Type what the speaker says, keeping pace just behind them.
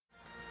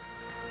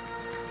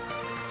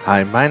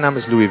Hi, mijn naam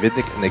is Louis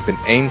Wittek en ik ben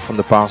één van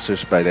de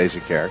pastors bij deze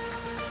kerk.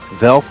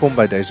 Welkom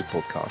bij deze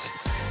podcast.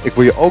 Ik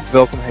wil je ook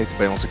welkom heten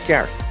bij onze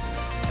kerk.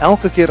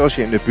 Elke keer als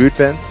je in de buurt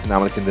bent,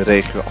 namelijk in de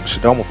regio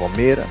Amsterdam of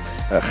Almere,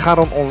 ga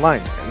dan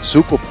online en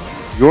zoek op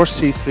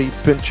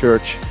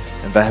yourc3.church.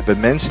 En wij hebben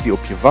mensen die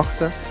op je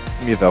wachten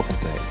om je welkom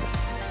te heten.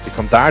 Je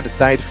kan daar de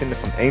tijden vinden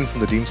van een van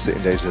de diensten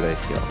in deze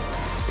regio.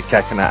 Ik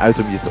kijk ernaar uit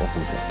om je te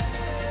ontmoeten.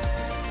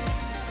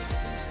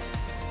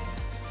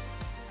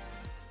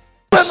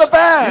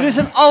 Jullie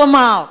zijn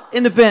allemaal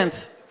in de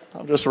band.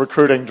 I'm just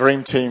recruiting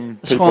Dream Team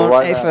Dat is people gewoon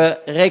right now. even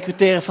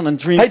recruteren van een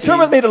dream Hey, turn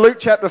with team. me to Luke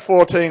chapter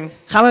 14.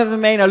 Gaan we even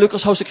mee naar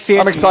Lucas hoofdstuk I'm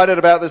 14. excited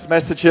about this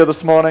message here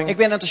this morning. Ik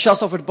ben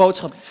enthousiast over de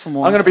boodschap I'm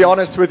vanmorgen. going to be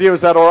honest with you. Is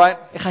that all right?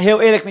 Ik ga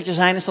heel eerlijk met je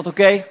zijn, is dat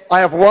oké? I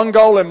have one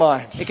goal in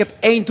mind. Ik heb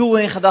één doel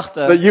in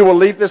gedachten. That you will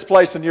leave this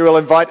place and you will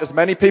invite as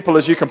many people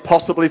as you can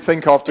possibly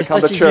think of to Is come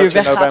to dat je hier church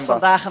in weggaat November.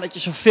 vandaag en dat je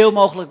zoveel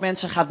mogelijk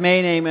mensen gaat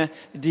meenemen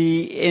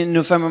die in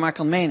november maar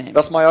kan meenemen.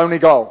 That's my only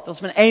goal. Dat is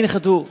mijn enige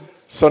doel.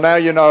 So now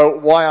you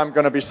know why I'm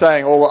going to be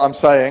saying all that I'm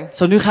saying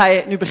Zo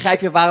nu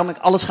begrijp je waarom ik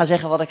alles ga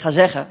zeggen wat ik ga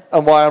zeggen.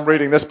 and why I'm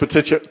reading this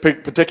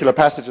particular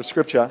passage of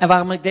scripture. En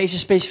waarom ik deze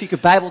specifieke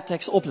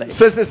Bijbeltekst It oplees.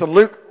 says this in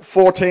Luke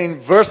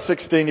 14 verse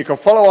 16. You can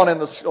follow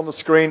on the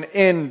screen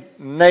in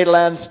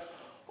Nederlands,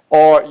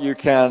 or you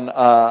can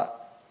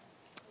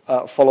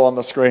follow on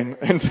the screen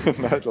in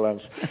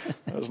Netherlands.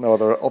 There's no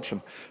other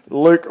option.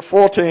 Luke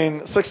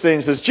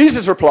 14:16 says,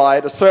 Jesus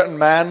replied, a certain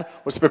man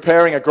was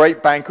preparing a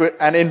great banquet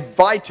and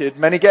invited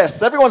many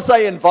guests. Everyone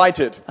say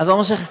invited. Laten we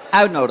allemaal zeggen,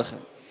 uitnodigen.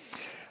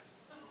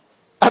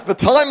 At the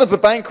time of the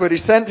banquet, he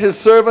sent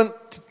his servant.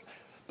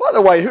 By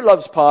the way, who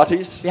loves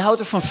parties? Wie houdt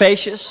er van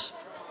feestjes?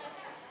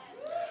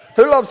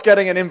 Who loves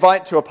getting an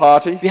invite to a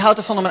party? Wie houdt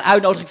ervan om een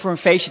uitnodiging voor een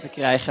feestje te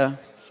krijgen?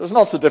 So it's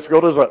not so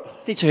difficult, is it?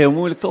 Is niet zo heel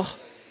moeilijk, toch?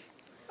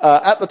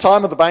 At the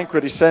time of the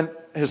banquet, he sent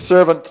his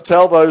servant to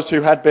tell those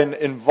who had been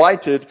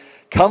invited,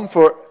 come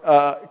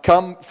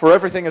for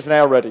everything is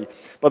now ready.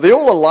 But they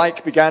all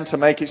alike began to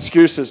make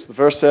excuses. The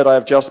verse said, I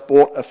have just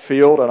bought a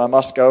field and I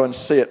must go and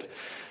see it.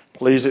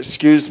 Please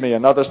excuse me.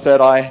 Another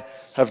said, I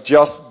have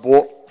just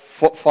bought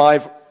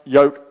 5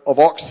 yoke of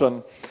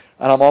oxen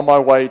and I'm on my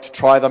way to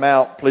try them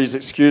out. Please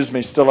excuse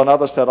me. Still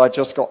another said, I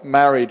just got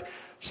married,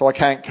 so I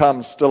can't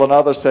come. Still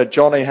another said,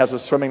 Johnny has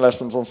his swimming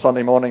lessons on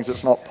Sunday mornings.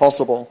 It's not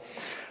possible.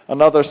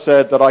 Another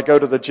said that I go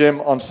to the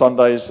gym on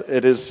Sundays.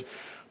 It is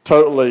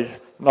totally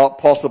not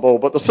possible.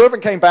 But the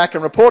servant came back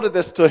and reported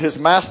this to his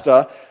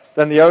master.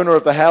 Then the owner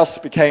of the house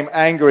became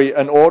angry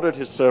and ordered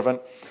his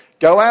servant,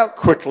 go out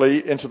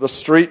quickly into the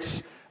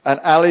streets and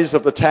alleys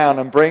of the town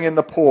and bring in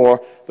the poor,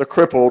 the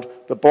crippled,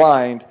 the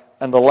blind,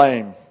 and the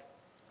lame.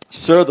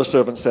 Sir, the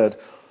servant said,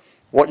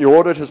 what you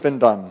ordered has been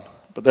done,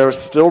 but there is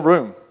still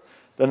room.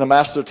 Then the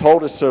master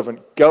told his servant,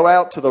 go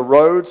out to the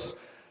roads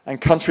and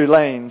country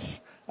lanes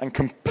and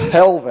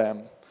compel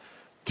them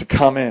to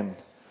come in,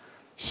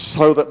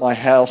 so that my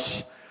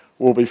house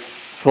will be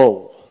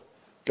full.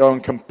 Go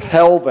and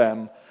compel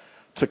them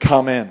to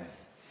come in.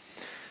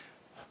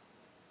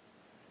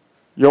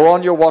 You're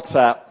on your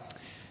WhatsApp.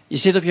 Je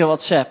zit op je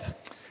WhatsApp.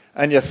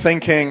 And you're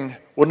thinking,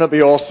 wouldn't it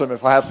be awesome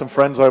if I have some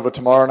friends over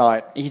tomorrow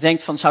night? En je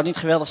denkt van, zou het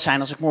niet geweldig zijn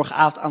als ik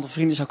morgenavond een aantal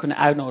vrienden zou kunnen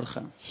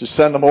uitnodigen? So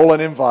send them all an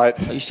invite.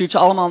 Je stuurt ze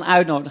allemaal een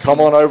uitnodiging.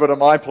 Come on over to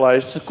my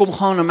place. Dus kom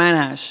gewoon naar mijn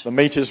huis. The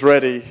meat is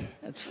ready.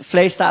 Het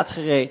vlees staat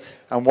gereed.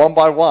 And one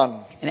by one,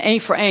 En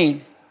één voor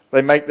één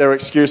they make their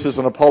excuses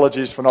and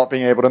apologies for not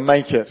being able to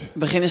make it.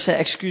 beginnen ze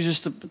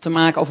excuses te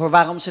maken over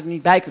waarom ze er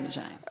niet bij kunnen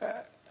zijn.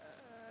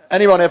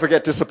 Anyone ever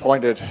get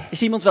disappointed?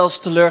 Is iemand wel eens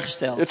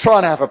teleurgesteld? You're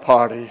trying to have a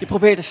party Je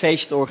probeert een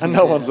feestje te and no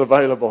organiseren. one's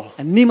available.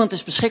 En niemand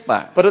is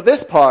beschikbaar. But at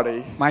this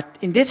party, Maar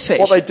in dit what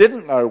they feestje,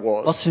 didn't know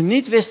wat was, ze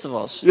niet wisten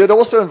was, you had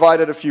also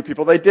invited a few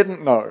people they didn't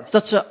know.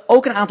 dat ze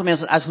ook een aantal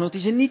mensen hadden uitgenodigd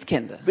die ze niet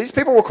kenden. These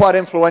people were quite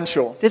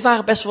influential Dit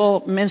waren best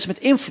wel mensen met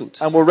invloed.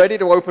 and were ready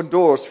to open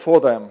doors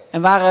for them.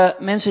 En waren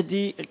mensen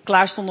die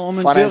klaar stonden om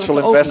hun deuren Financial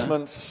te openen.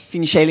 investments,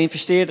 Financiële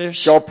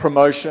investeerders, job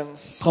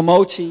promotions.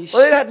 promoties.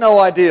 They had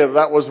no idea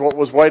that was what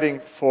was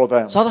waiting for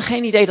them. Ze hadden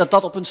geen idee dat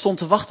dat op hen stond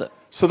te wachten.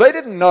 So they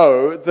didn't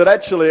know that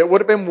actually it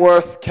would have been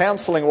worth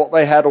cancelling what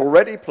they had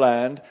already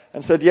planned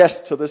and said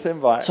yes to this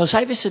invite. Zo,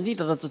 zij wisten niet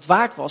dat het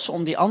waard was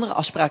om die andere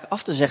afspraken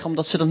af te zeggen,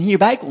 omdat ze dan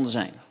hierbij konden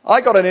zijn.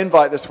 I got an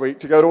invite this week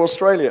to go to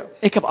Australia.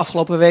 Ik heb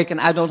afgelopen week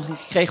een uitnodiging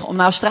gekregen om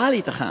naar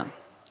Australië te gaan.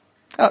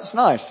 That's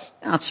nice.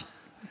 Ja, het is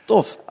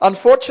tof.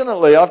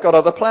 Unfortunately, I've got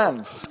other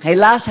plans.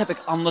 Helaas heb ik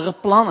andere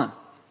plannen.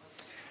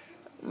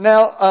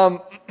 Now,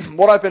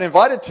 what I've been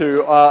invited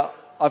to,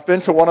 I've been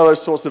to one of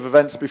those sorts of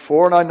events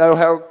before and I know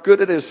how good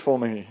it is for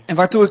me. En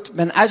waartoe ik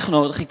ben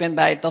uitgenodigd, ik ben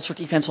bij dat soort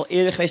events al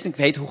eerder geweest en ik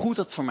weet hoe goed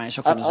dat voor mij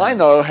zou And kunnen I zijn.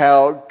 know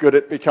how good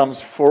it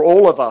becomes for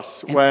all of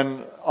us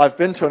when I've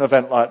been to an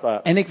event like that.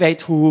 En ik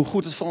weet hoe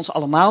goed het voor ons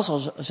allemaal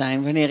zal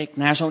zijn wanneer ik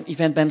naar zo'n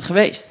event ben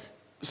geweest.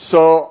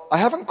 So I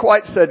haven't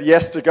quite said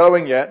yes to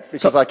going yet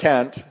because I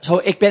can't.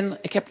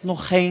 Ik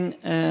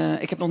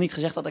heb nog niet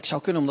gezegd dat ik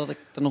zou kunnen, omdat ik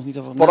er nog niet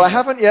over But I nagedacht.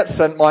 haven't yet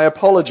sent my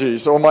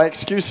apologies or my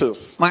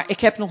excuses. Maar ik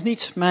heb nog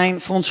niet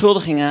mijn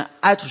verontschuldigingen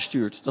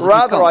uitgestuurd. Dat ik niet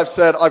Rather, kan. I've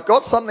said, I've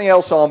got something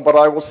else on, but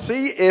I will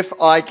see if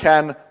I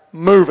can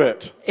move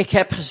it. Ik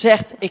heb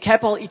gezegd, ik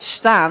heb al iets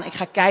staan. Ik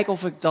ga kijken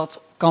of ik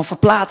dat kan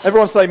verplaatsen.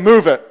 Everyone say,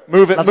 move it,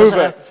 move it, Laten we move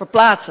it. zeggen,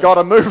 verplaatsen.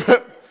 Gotta move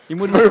it. Je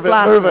moet het Move it,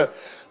 verplaatsen. move it.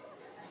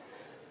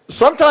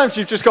 Sometimes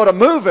you've just got to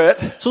move it,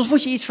 Soms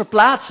moet je iets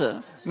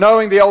verplaatsen.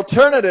 knowing the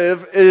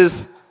alternative is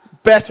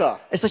better.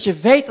 Is dat je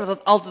weet dat het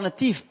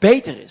alternatief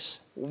beter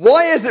is.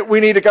 Why is it we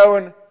need to go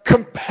and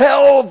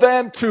compel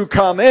them to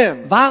come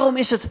in? Waarom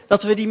is het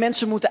dat we die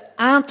mensen moeten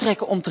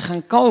aantrekken om te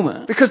gaan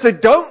komen? Because they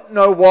don't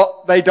know what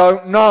they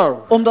don't know.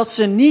 Omdat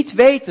ze niet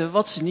weten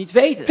wat ze niet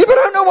weten. People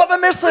don't know what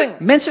they're missing.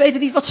 Mensen weten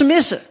niet wat ze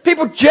missen.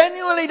 People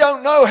genuinely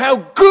don't know how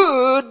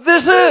good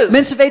this is.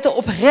 Mensen weten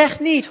oprecht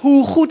niet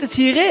hoe goed het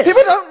hier is.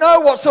 People don't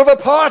know what sort of a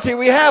party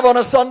we have on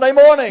a Sunday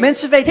morning.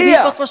 Mensen weten Here.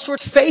 niet wat voor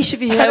soort feestje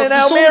we hier And hebben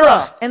in op de Almere.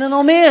 zondag. En in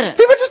Almere.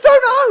 People just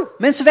don't know.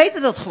 Mensen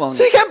weten dat gewoon So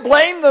you niet. can't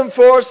blame them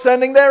for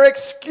sending their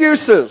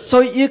excuses.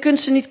 Zo, je kunt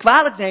ze niet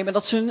kwalijk nemen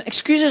dat ze hun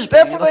excuses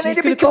brengen. Therefore, Dat they ze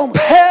need niet to be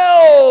kunnen komen.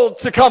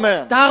 compelled to come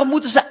in. Daarom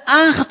moeten ze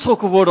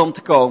aangetrokken worden om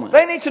te komen.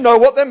 They need to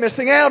know what they're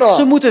missing out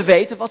Ze on. moeten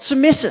weten wat ze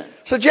missen.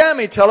 So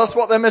Jeremy, tell us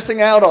what they're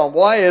missing out on.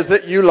 Why is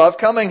it you love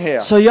coming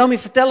here? Zo, Jamie,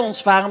 vertel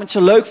ons waarom het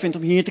zo leuk vindt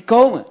om hier te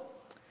komen.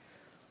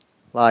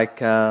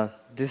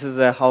 This is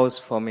a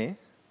house for me,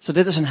 Zo,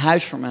 dit is een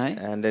huis voor mij.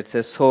 and it's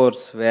a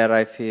source where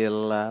I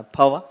feel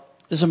power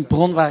Het is een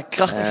bron waar ik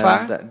kracht ervaar.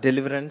 and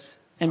deliverance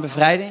En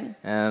bevrijding.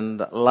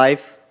 and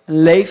life,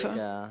 Een leven.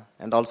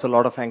 and also a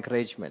lot of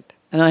encouragement.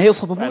 En dan heel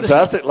veel bemoediging.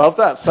 Fantastic, love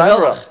that. Sandra,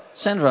 Geweldig.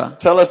 Sandra,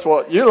 tell us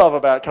what you love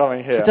about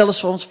coming here. vertel eens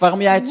voor ons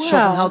waarom jij het zo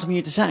Wow. van houdt om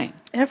hier te zijn.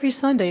 Every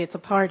Sunday it's a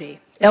party.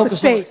 Elke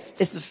It's a zondag feest.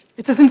 is de...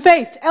 Het is een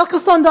feest.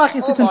 Elke zondag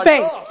is het een my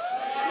feest. God.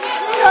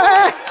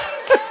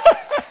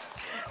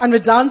 En we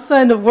dansen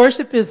en de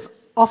worship is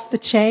off the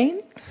chain.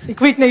 Ik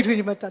weet niet hoe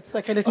je dat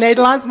zegt in het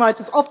Nederlands, maar het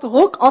is off the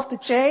hook, off the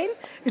chain.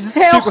 Het is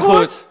heel Supergoed.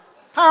 goed.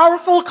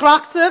 Powerful,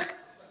 krachtig.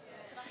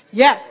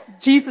 Yes,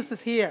 Jesus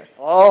is here.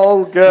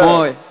 Oh, good.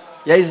 Mooi.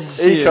 Jezus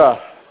is hier. Ika,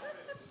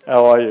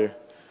 how are you?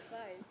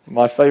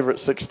 My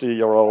favorite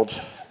 60-year-old.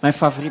 Mijn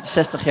favoriete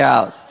 60 jaar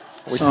oud.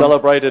 We Zo.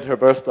 celebrated her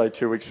birthday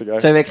 2 weeks ago.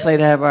 2 weken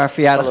geleden hebben we haar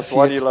verjaardag Tell us, why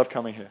do you gevierd. love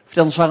coming here?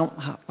 Vertel ons waarom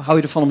hou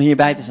je ervan om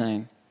hierbij te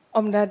zijn?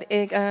 Omdat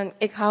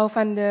ik hou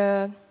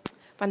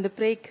van de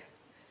preek.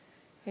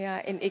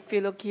 Ja, en ik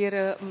wil ook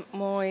hier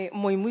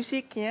mooi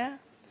muziek, ja.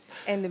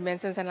 En de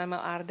mensen zijn allemaal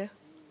aardig.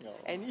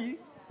 En u?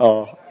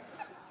 Oh,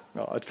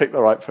 no, I picked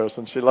the right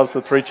person. She loves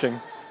the preaching.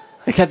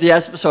 Ik heb de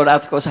juiste persoon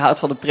uitgekozen, hij houdt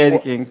van de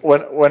prediking.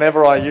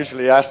 Whenever I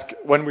usually ask,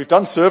 when we've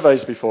done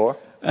surveys before,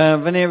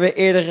 Wanneer we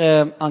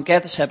eerder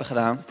enquêtes hebben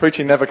gedaan,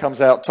 preaching never comes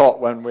out top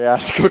when we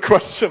ask the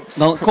question.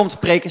 dan komt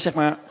preken zeg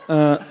maar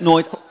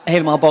nooit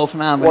helemaal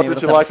bovenaan. What wanneer did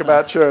we you dat like hebben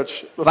about church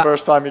the Wa-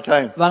 first time you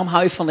came? Waarom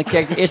hou je van de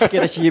kerk de eerste keer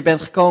dat je hier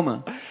bent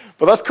gekomen?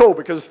 But that's cool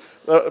because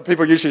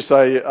people usually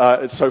say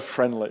it's so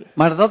friendly.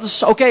 Maar dat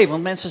is oké,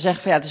 want mensen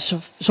zeggen van ja, het is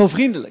zo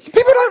vriendelijk.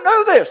 People don't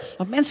know this.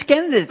 Want mensen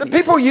kennen dit The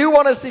niet. people you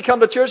want to see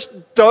come to church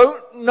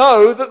don't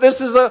know that this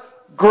is a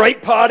great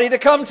party to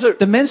come to.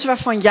 De mensen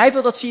waarvan jij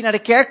wil dat ze hier naar de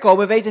kerk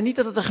komen, weten niet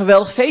dat het een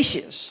geweldig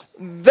feestje is.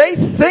 They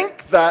think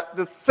that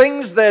the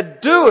things they're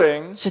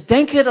doing Ze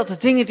denken dat de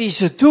dingen die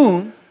ze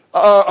doen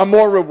are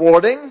more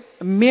rewarding,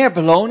 meer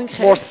beloning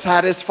more geven.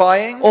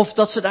 satisfying, Of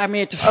dat ze daar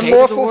meer and tevreden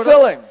more door worden.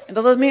 fulfilling. En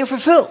dat het meer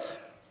vervult.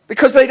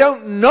 Because they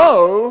don't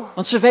know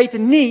Want ze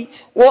weten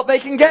niet what they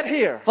can get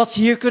here. wat ze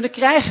hier kunnen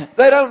krijgen.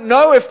 They don't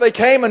know if they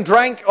came and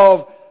drank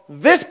of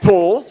this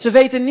pool Ze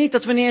weten niet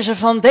dat wanneer ze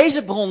van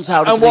deze bron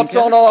zouden and what's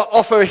on drinken.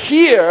 offer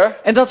here,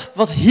 En dat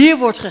wat hier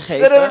wordt that it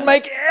would gegeven.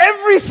 make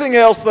everything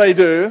else they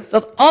do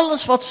Dat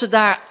alles wat ze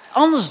daar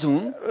anders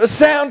doen.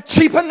 sound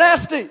cheap and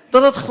nasty.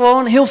 Dat het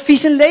gewoon heel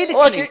vies en lelijk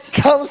Like klinkt.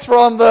 it comes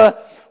from the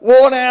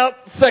worn out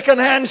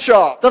second-hand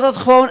shop. Dat het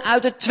gewoon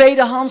uit de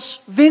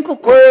tweedehands winkel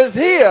komt. Whereas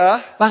here,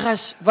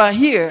 Waar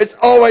hier, it's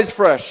always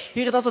fresh,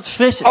 hier het altijd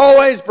fris is.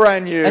 always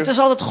brand new, Het is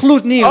altijd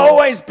gloednieuw.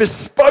 always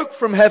bespoke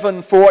from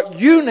heaven for what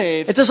you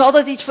need, Het is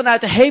altijd iets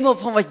vanuit de hemel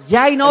van wat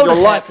jij and nodig your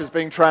life hebt. is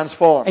being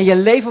transformed. En je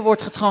leven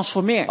wordt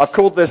getransformeerd. I've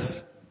called this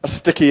a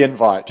sticky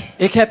invite.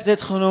 Ik heb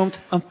dit genoemd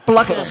een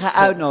plakkerige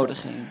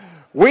uitnodiging.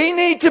 We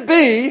need to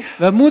be,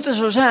 We moeten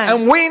zo zijn.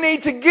 and we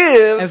need to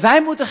give En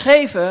wij moeten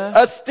geven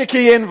a sticky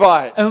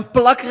invite. een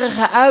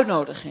plakkerige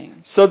uitnodiging.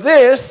 So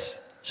this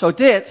Zo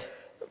dit,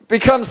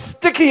 becomes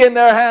sticky in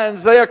their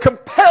hands. They are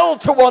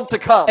compelled to want to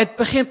come. het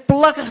begint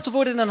plakkerig te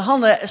worden in hun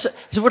handen.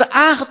 Ze worden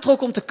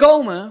aangetrokken om te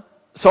komen.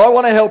 So I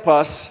want to help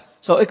us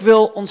Zo, ik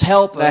wil ons know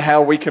helpen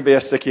how we can be a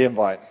sticky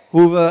invite.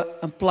 hoe we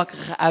een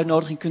plakkerige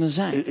uitnodiging kunnen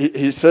zijn.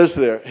 He says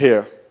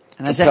here,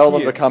 En hij zegt compel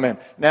them hier, to come in.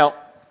 Now,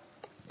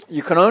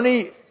 you can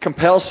only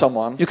compel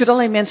someone je kunt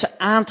alleen mensen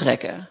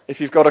aantrekken if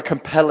you've got a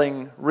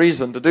compelling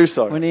reason to do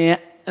so. wanneer je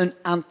een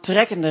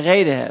aantrekkende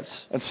reden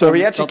hebt. And so om he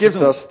dat actually te gives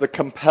doen. us the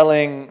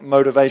compelling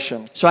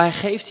motivation. Zo hij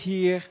geeft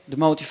hier de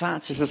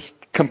motivatie. He says,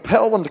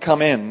 compel them to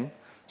come in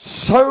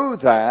so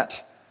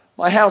that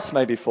my house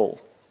may be full.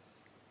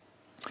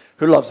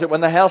 Who loves it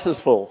when the house is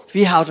full?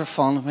 Wie houdt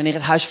ervan wanneer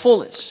het huis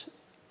vol is?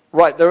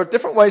 Right, there are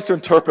different ways to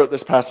interpret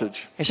this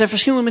passage. Er zijn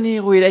verschillende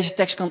manieren hoe je deze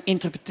tekst kan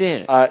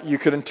interpreteren. You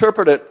could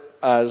interpret it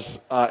as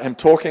him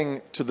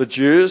talking to the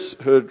Jews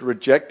who had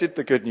rejected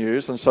the good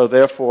news, and so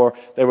therefore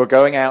they were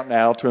going out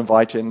now to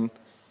invite in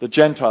the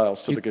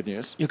Gentiles to the good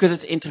news. Je kunt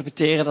het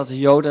interpreteren dat de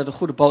Joden de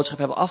goede boodschap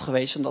hebben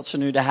afgewezen, en dat ze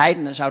nu de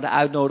heidenen zouden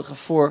uitnodigen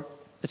voor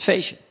het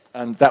feestje.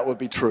 And that would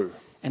be true.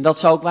 En dat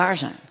zou ook waar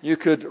zijn. You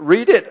could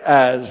read it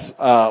as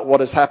what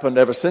has happened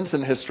ever since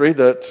in history,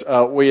 that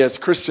we as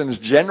Christians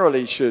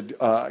generally should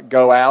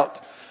go out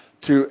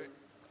to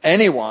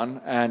anyone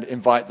and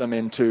invite them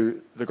into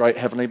the great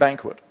heavenly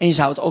banquet. En je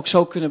zou het ook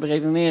zo kunnen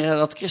beredeneren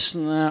dat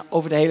christenen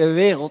over de hele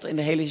wereld, in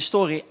de hele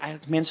historie,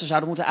 eigenlijk mensen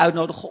zouden moeten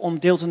uitnodigen om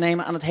deel te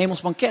nemen aan het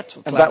hemels banket.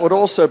 And that would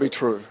also be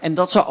true. En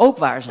dat zou ook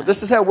waar zijn.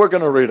 This is how we're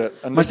going to read it,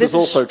 and Maar this is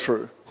dit is also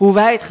true. hoe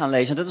wij het gaan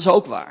lezen, en dat is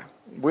ook waar.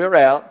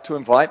 We're out to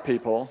invite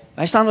people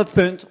Wij staan op het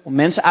punt om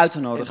mensen uit te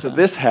into nodigen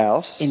this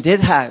house, in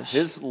dit huis,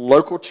 his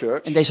local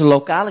church. in deze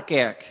lokale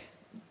kerk.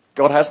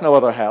 God has no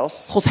other house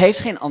God heeft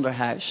geen ander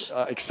huis,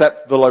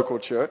 except the local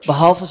church.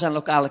 behalve zijn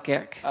lokale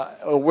kerk.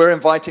 We're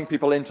inviting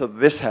people into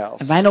this house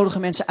En wij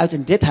nodigen mensen uit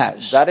in dit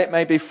huis, that it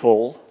may be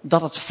full.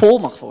 dat het vol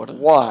mag worden.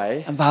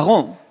 Why? En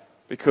waarom?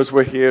 Because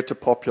we're here to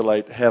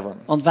populate heaven.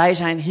 Want wij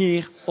zijn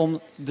hier om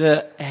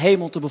de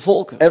hemel te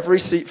bevolken. Every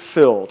seat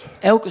filled,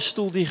 Elke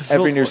stoel die gevuld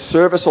every new wordt,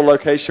 service or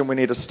location we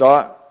need to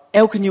start,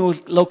 elke nieuwe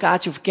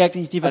locatie of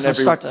kerkdienst die we and gaan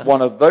every starten,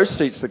 one of those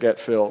seats that get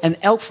filled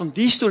en elk van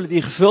die stoelen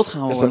die gevuld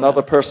gaan is another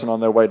worden, person on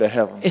their way to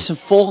heaven is een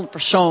volgende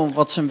persoon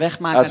wat zijn weg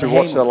maakt as naar we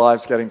de watch their hemel.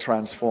 lives getting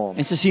transformed.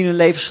 En ze zien hun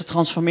levens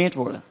getransformeerd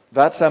worden.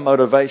 That's our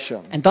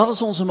motivation. En dat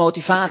is onze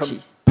motivatie,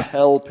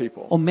 Compel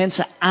people. om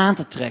mensen aan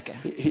te trekken.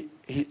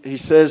 He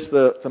says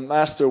the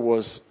master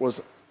was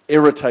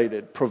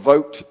irritated,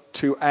 provoked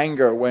to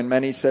anger when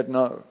many said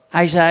no.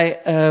 Hij zei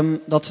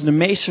dat de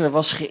meester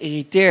was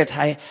geïrriteerd.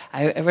 Hij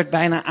werd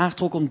bijna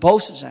aangetrokken om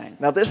boos te zijn.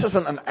 Now this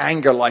isn't an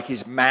anger like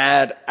he's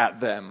mad at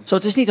them. Zo,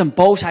 het is niet een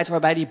boosheid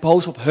waarbij hij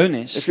boos op hun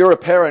If is. you're a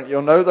parent,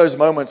 you'll know those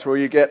moments where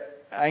you get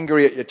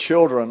angry at your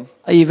children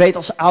Je weet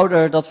als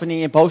ouder dat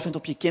wanneer je boos bent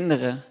op je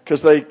kinderen,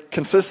 because they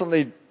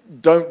consistently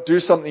don't do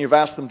something you've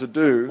asked them to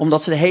do.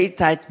 omdat ze de hele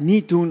tijd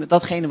niet doen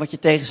datgene wat je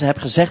tegen ze hebt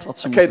gezegd wat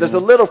ze Okay, moeten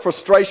there's a doen. little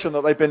frustration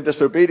that they've been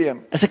disobedient.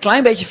 Er is een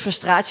klein beetje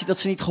frustratie dat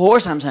ze niet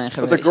gehoorzaam zijn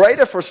But the geweest.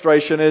 greater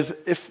frustration is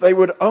if they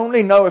would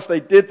only know if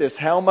they did this,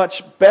 how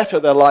much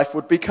better their life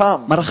would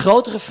become. Maar de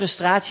grotere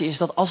frustratie is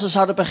dat als ze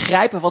zouden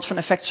begrijpen wat voor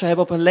een effect ze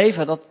hebben op hun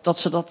leven, dat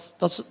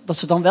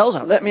ze dan wel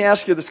zouden. Let me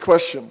ask you this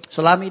question.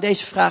 Zo, laat me je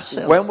deze vraag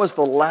stellen. When was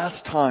the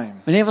last time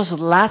Wanneer was het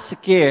de laatste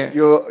keer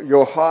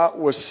your heart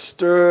was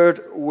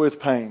stirred with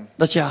pain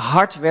dat je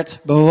hart werd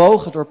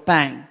bewogen door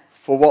pijn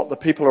for what the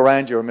people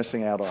around you are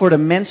missing out on? voor de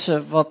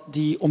mensen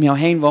die om jou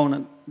heen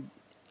wonen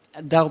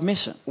daarop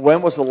missen?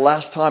 When was the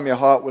last time your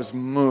heart was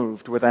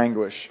moved with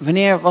anguish?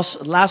 Wanneer was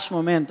het laatste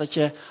moment dat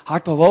je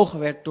hart bewogen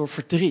werd door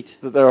verdriet?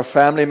 That there are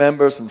family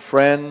members and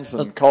friends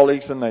and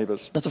colleagues and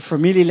neighbors Dat er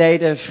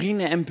familieleden,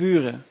 vrienden en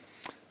buren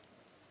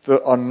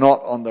that are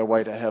not on their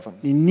way to heaven.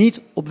 die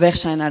niet op weg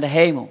zijn naar de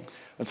hemel.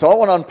 And so I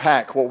want to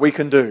unpack what we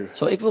can do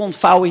Zo, ik wil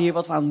ontvouwen hier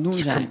wat we aan het doen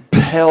to zijn.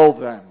 compel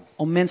them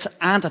Om mensen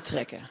aan te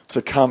trekken.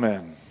 to come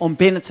in. Om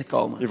binnen te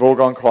komen. You've all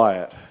gone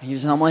quiet. En jullie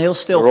zijn allemaal heel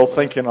We're all stil.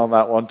 thinking on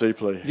that one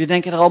deeply. Jullie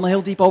denken er allemaal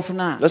heel diep over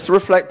na. Let's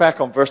reflect back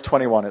on verse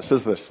 21. It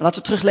says this. Laten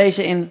we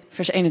teruglezen in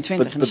vers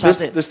 21. En But daar staat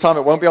dit. this time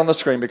it won't be on the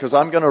screen because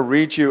I'm going to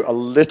read you a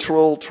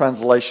literal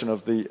translation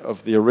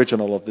of the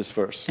original of this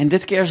verse. En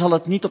dit keer zal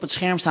het niet op het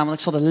scherm staan, want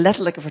ik zal de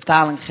letterlijke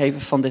vertaling geven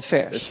van dit It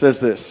vers. says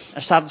this.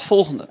 Er staat het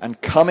volgende. And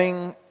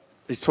coming,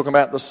 he's talking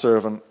about the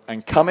servant,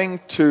 and coming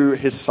to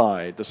his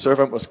side. The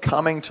servant was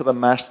coming to the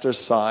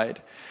master's side.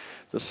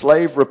 The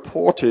slave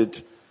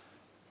reported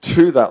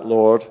to that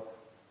lord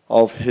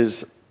of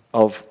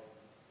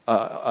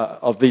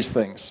these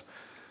things.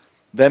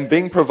 Then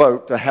being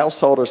provoked, the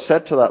householder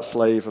said to that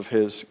slave of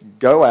his,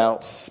 "Go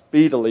out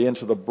speedily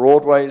into the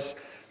broadways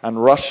and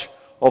rush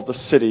of the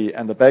city,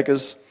 and the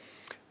beggars,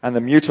 and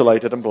the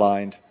mutilated and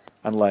blind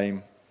and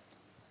lame,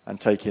 and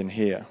take in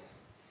here."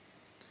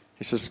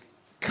 He says,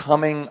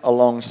 coming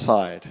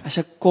alongside. Hij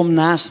zei, kom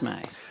naast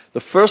mij.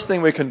 The first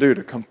thing we can do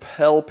to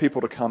compel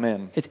people to come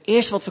in Het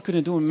eerste wat we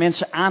kunnen doen om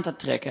mensen aan te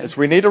trekken, is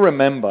we need to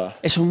remember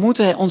is we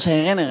moeten ons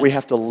herinneren, we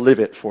have to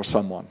live it for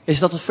someone. is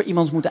dat we het voor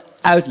iemand moeten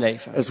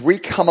uitleven. As we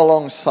come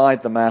alongside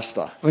the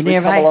Master, as we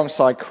Wanneer come wij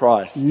alongside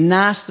Christ,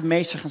 naast de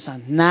meester gaan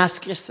staan, naast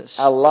Christus.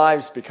 our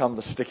lives become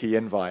the sticky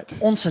invite.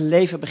 Onze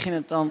leven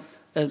begint dan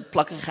een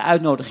plakkerige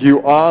uitnodiging.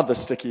 You are the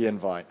sticky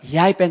invite.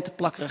 Jij bent de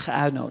plakkerige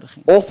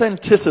uitnodiging.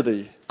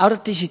 Authenticity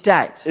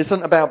Authenticiteit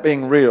isn't about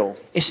being real.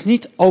 is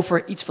niet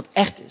over iets wat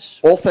echt is.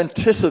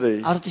 Authenticity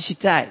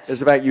Authenticiteit,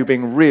 is about you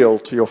being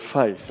real to your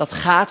faith. dat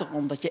gaat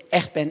erom dat je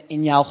echt bent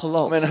in jouw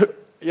geloof. I mean,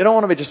 you don't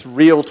want to be just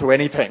real to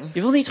anything.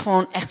 Je wil niet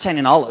gewoon echt zijn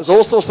in alles. There's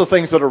all sorts of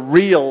things that are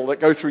real that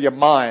go through your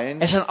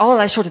mind. Er zijn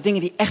allerlei soorten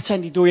dingen die echt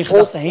zijn die door je All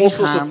gedachten heen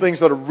sorts of gaan. things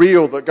that are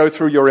real that go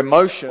through your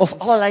emotions. Of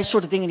allerlei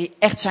soorten dingen die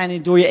echt zijn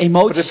die door je But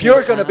emoties if heen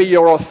you're going to be gaan.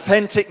 your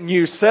authentic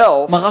new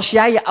self, Maar als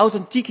jij je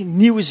authentieke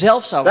nieuwe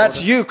zelf zou that's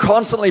worden, you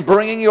constantly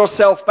bringing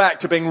yourself back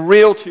to being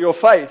real to your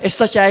faith. is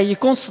dat jij je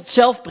constant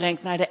zelf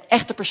brengt naar de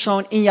echte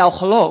persoon in jouw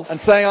geloof.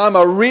 And saying, I'm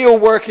a real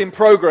work in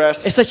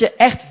progress. Is dat je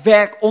echt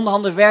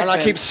onderhanden werk And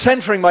I keep bent.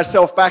 centering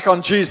myself back on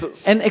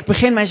Jesus. En ik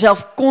begin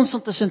mijzelf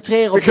constant te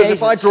centreren op Because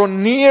if I Jezus. draw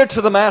near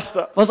to the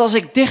Master, Want als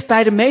ik dicht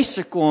bij de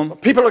meester kom,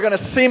 people are going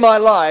to see my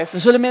life dan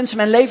zullen mensen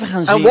mijn leven gaan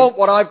and zien. want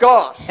what I've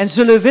got. En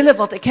zullen willen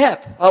wat ik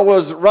heb. I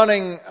was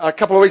running a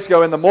couple of weeks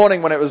ago in the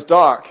morning when it was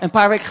dark. Een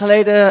paar weken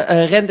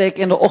geleden rende ik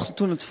in de ochtend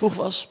toen het vroeg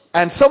was.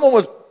 And someone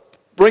was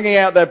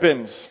bringing out their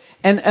bins.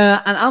 En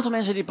een aantal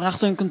mensen die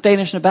brachten hun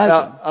containers naar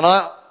buiten.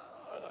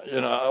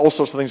 And all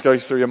sorts of things go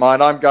through your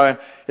mind. I'm going,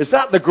 is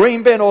that the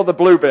green bin or the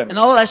blue bin? En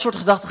allerlei soorten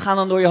gedachten gaan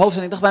dan door je hoofd.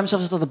 En ik dacht bij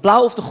mezelf, is dat de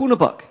blauwe of de groene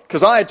bak?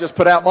 Because I had just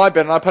put out my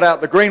bin and I put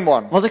out the green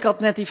one. Want ik had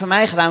net die van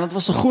mij gedaan, want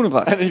het was de groene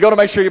bak. And you got to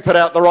make sure you put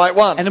out the right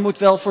one. En er moet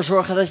wel voor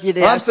zorgen dat je de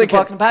I'm juiste thinking,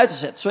 bak naar buiten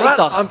zet. Zo ik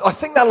dacht. I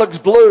think that looks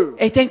blue.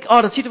 Ik denk,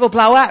 oh, dat ziet er wel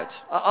blauw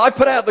uit. I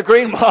put out the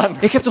green one.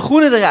 Ik heb de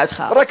groene eruit But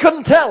gehaald. I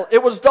couldn't tell.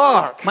 It was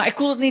dark. Maar ik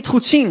kon het niet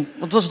goed zien,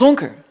 want het was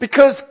donker.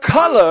 Because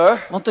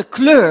color Want de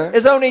kleur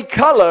is only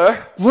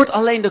color. wordt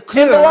alleen de In the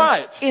kleur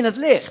light. in het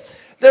licht.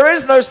 There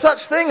is no such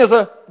thing as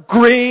a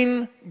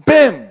green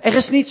bin. Er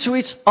is niet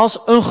zoiets als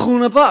een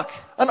groene bak.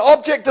 An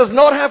object does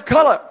not have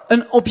color.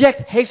 Een object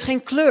heeft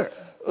geen kleur.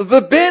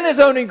 The bin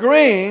is only De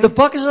green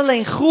bak is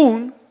alleen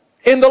groen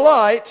in the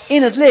light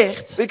in het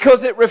licht.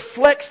 because it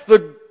reflects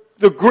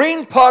the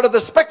green part of the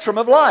spectrum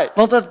of light.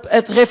 Want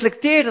het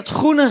reflecteert het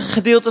groene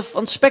gedeelte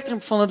van het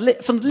spectrum van het The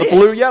licht.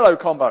 blue-yellow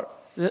combo.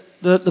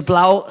 De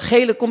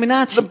blauw-gele The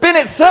combinatie. bin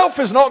itself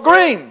is not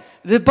green.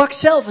 De bak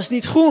zelf is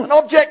niet groen.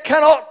 An object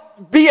cannot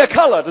be a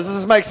color. Does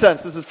this make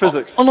sense? This is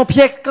physics. Een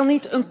object kan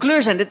niet een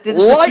kleur zijn. Dit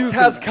is Light has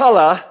natuurkunde.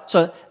 color.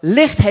 Zo,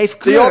 licht heeft The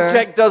kleur.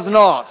 object does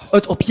not.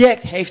 Het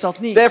object heeft dat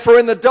niet. Therefore,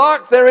 in the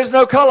dark, there is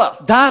no color.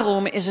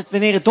 Daarom is het,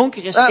 wanneer het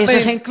donker is, That is er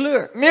means geen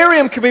kleur.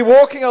 Miriam can be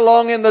walking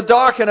along in the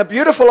dark in a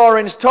beautiful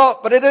orange top,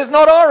 but it is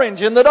not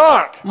orange in the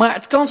dark. Maar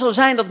het kan zo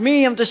zijn dat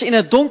Miriam dus in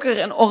het donker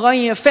een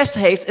oranje vest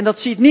heeft en dat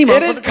ziet niemand.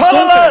 It want is het is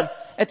donker. colorless.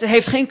 Het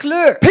heeft geen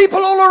kleur. People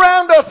all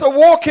around us are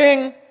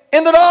walking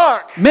in the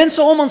dark,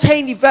 Mensen om ons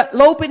heen die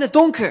lopen in het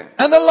donker.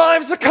 and their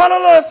lives are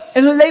colorless.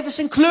 En hun leven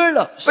zijn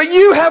kleurloos. But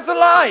you have the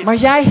light. Maar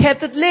jij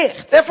hebt het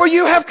licht. Therefore,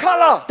 you have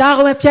color.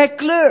 Daarom heb jij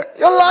kleur.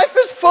 Your life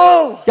is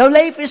full. Jouw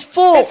leven is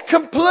vol. It's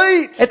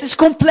complete. Het is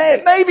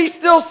compleet. Maybe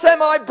still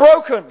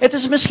semi-broken, Het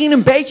is misschien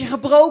een beetje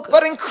gebroken.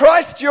 but in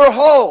Christ you're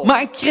whole.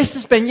 Maar in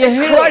Christus ben je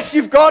In heel. Christ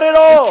you've got it In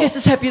all.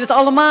 Christus heb je het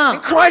allemaal.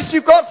 In Christ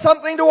you've got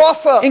something to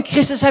offer. In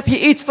Christus heb je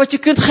iets wat je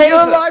kunt Your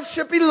geven. life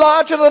should be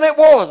larger than it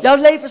was. Jouw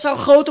leven zou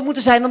groter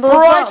moeten zijn dan dat het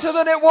Brighter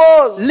was. than it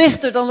was.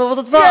 Lichter dan wat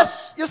het was.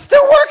 Yes, you're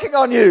still working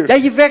on you. Ja,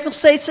 je werkt nog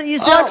steeds aan I'm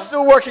jezelf.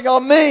 still working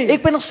on me.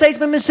 Ik ben nog steeds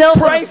met mezelf aan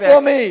Pray het for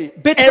werk. me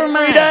Bid voor every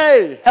mij.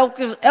 day.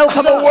 Elke I'm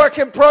a dag. work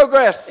in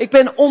progress. Ik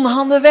ben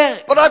onhanden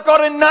werk. But I've got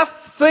enough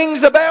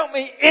things about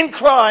me in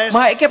Christ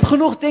Maar ik heb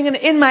genoeg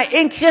dingen in mij,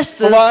 in for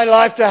Christus. my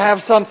life to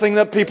have something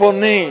that people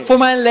need. Voor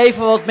mijn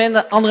leven wat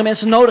andere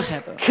mensen nodig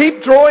hebben.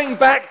 Keep drawing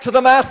back to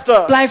the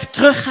Master, Blijf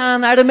teruggaan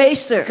naar de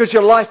meester. because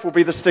your life will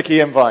be the sticky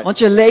invite. Want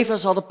je leven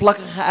zal de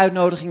plakkerige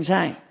uitnodiging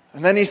zijn.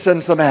 And then he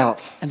sends them out.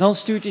 En dan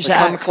stuurt hij ze They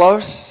come uit.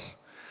 close,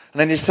 and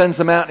then he sends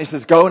them out and he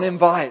says, go and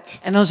invite.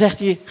 En dan zegt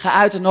hij, ga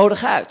uit en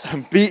nodig uit.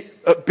 And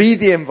be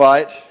the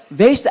invite,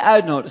 Wees de but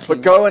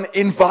uitnodiging. go and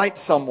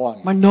invite someone.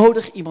 Maar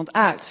nodig iemand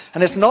uit.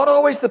 And it's not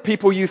always the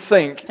people you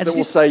think that is will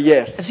niet- say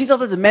yes. Het is niet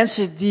altijd de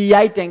mensen die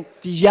jij denkt,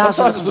 die ja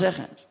zullen gaan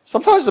zeggen.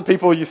 Sometimes the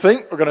people you think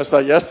are going to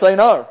say yes, say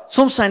no.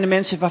 Soms zijn de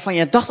mensen waarvan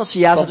je dacht dat ze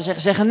ja zouden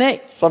zeggen, zeggen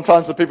nee.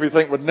 Sometimes the people you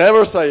think would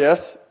never say yes,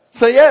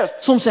 say yes.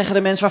 Soms zeggen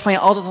de mensen waarvan je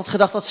altijd had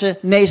gedacht dat ze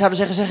nee zouden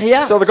zeggen, zeggen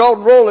ja. So the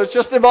golden rule is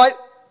just invite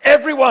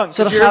everyone,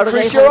 Zo de because you gouden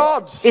increase your regel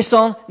odds. is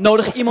dan,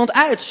 nodig iemand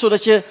uit,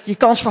 zodat je je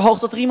kans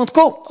verhoogt dat er iemand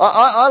komt.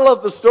 I love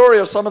the story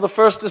of some of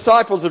the first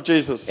disciples of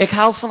Jesus. Ik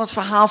hou van het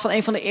verhaal van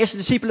een van de eerste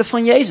discipelen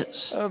van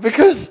Jezus.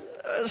 Because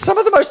some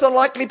of the most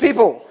unlikely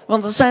people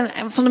Want dat zijn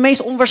van de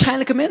meest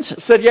onwaarschijnlijke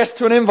mensen. said yes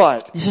to an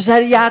invite. Dus ze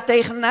zeiden ja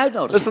tegen een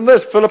uitnodiging. Listen to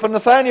this, Philip and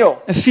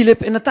Nathaniel. En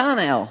Philip en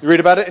Nathanael. You read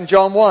about it in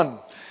John 1.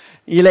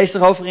 Je leest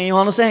erover in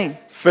Johannes 1.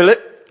 Philip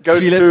goes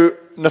Philip. to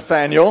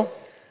Nathaniel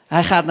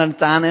Hij gaat naar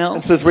Nathanael.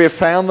 and says, we have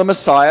found the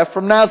Messiah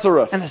from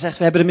Nazareth. En hij zegt,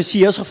 we hebben de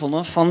Messias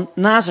gevonden van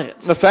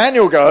Nazareth.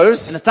 Nathaniel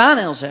goes, En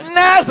Nathanael zegt,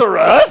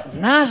 Nazareth?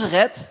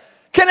 Nazareth?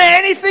 Can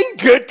anything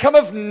good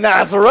come of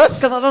Nazareth?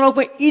 Kan er dan ook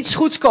maar iets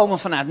goeds komen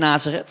vanuit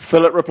Nazareth?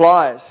 Philip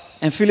replies,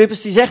 En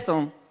Philippus die zegt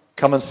dan,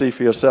 come and see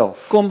for yourself.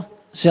 kom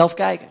zelf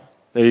kijken.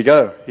 There you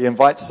go. He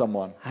invites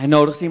someone. Hij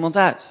nodigt iemand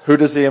uit. Who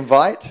does he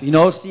invite? Wie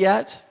nodigt hij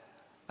uit?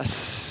 A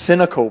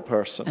cynical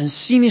person. Een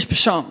cynisch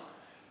persoon.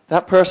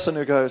 That person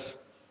who goes,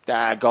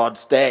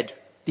 God's dead.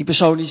 Die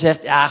persoon die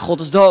zegt, ja, God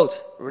is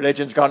dood.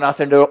 Religion's got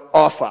nothing to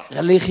offer.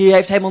 Religie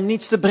heeft helemaal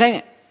niets te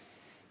brengen.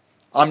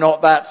 I'm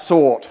not that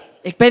sort.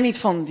 Ik ben niet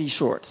van die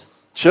soort.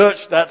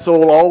 Church, that's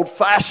all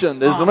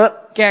old-fashioned, isn't it?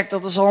 Kerk,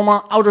 dat is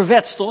allemaal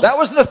ouderwets, toch? That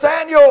was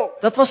Nathaniel.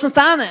 Dat was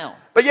Nathanael.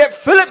 But yet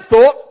Philip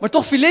thought Maar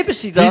toch Filippus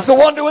die he's dacht, the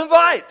one to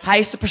invite. hij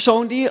is de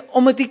persoon die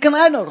kan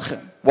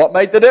uitnodigen. What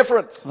made the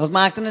difference? Wat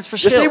maakte het You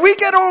see, verschil? we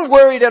get all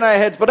worried in our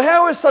heads, but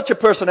how is such a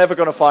person ever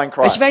going to find Weet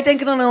Christ? je, wij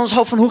denken dan in ons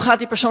hoofd van, hoe gaat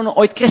die persoon nou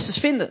ooit Christus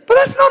vinden? But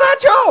that's not our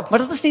job. Maar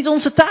dat is niet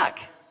onze taak.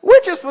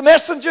 We're just the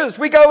messengers.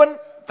 We go and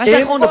Wij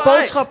zijn gewoon de invite.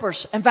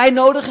 boodschappers en wij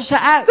nodigen ze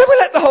uit. Then we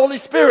let the Holy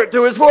Spirit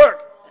do his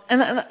work.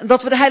 En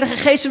dat we de Heilige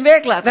Geest zijn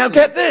werk laten Now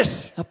doen. get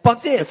this. Nou,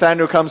 pak dit.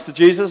 Nathaniel comes to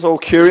Jesus, all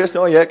curious.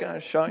 Oh yeah,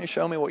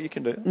 show me what you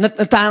can do.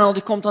 Nathanael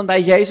die komt dan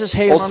bij Jezus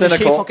helemaal All misschien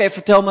cynical. van, oké,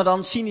 vertel me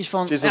dan cynisch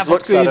van, Jesus ja, wat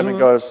looks kun je at him and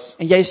doen? goes,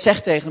 En Jezus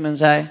zegt tegen hem en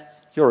zei,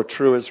 you're a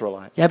true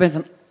Israelite. jij bent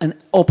een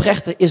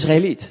oprechte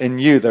Israëliet. In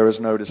you there is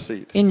no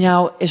deceit. In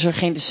jou is er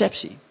geen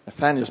deceptie.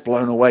 Nathaniel's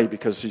blown away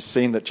because he's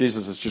seen that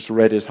Jesus has just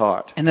read his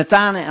heart. En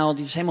Nathanael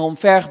die is helemaal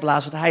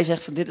omvergeblazen, want hij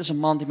zegt van, dit is een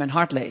man die mijn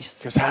hart leest.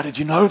 He goes, how did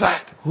you know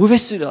that? Hoe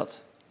wist u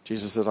dat?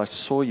 Jesus said, I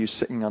saw you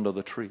sitting under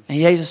the tree. En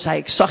Jezus zei,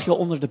 ik zag je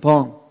onder de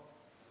boom.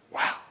 Wow.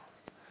 A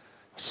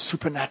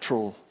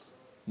supernatural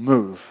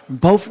move Een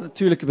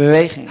bovennatuurlijke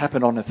beweging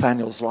happened on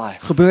Nathaniel's life.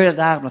 gebeurde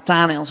daar op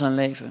Nathanael zijn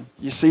leven.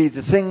 You see,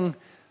 the thing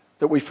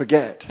that we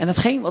forget En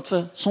hetgeen wat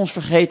we soms is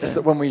that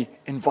vergeten, when we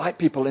invite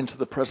people into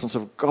the presence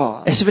of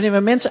God, is dat wanneer we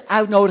mensen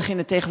uitnodigen in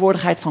de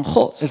tegenwoordigheid van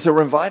God, is that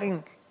we're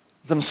inviting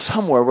them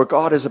somewhere where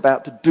God is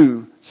about to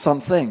do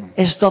something.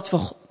 is dat we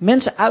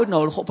mensen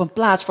uitnodigen op een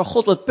plaats waar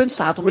God op het punt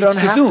staat om We iets don't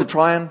te have to doen. try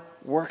and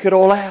work it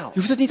all out. Je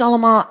hoeft het niet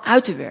allemaal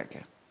uit te werken.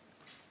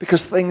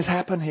 Because things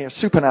happen here,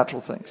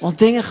 supernatural things. Want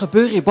dingen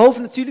gebeuren hier,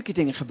 bovennatuurlijke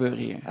dingen gebeuren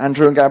hier.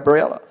 Andrew and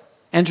Gabriella.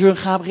 Andrew en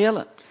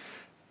Gabrielle.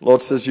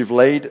 Lord says you've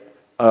laid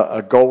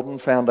a golden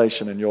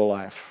foundation in your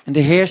life. En de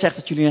Heer zegt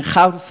dat jullie een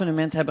gouden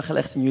fundament hebben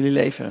gelegd in jullie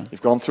leven.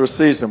 You've gone through a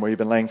season where you've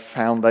been laying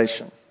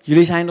foundation.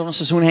 Jullie zijn door een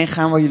seizoen heen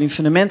gegaan waar jullie een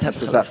fundament He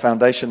hebben says that gelegd.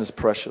 foundation is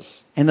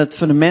precious. En dat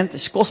fundament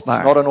is Not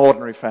kostbaar. an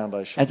ordinary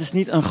foundation. Het is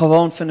niet een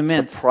gewoon It's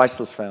fundament. a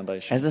priceless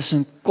foundation. Het is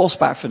een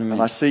kostbaar And I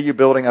fundament. see you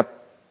building a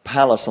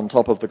palace on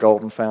top of the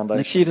golden En ik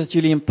foundation. zie dat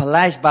jullie een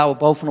paleis bouwen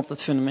bovenop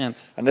dat fundament.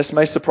 And this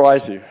may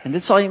surprise you. En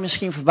dit zal je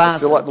misschien I feel like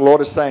verbazen. the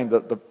Lord is saying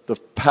that the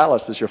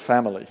palace is your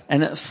family.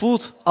 En het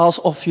voelt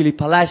alsof jullie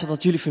paleis,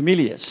 dat jullie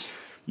familie is.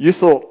 You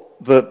thought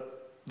that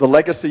the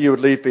legacy you would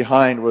leave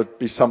behind would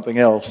be something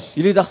else.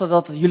 Jullie dachten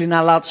dat jullie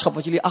nalatenschap,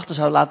 wat jullie achter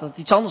zouden laten, dat het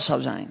iets anders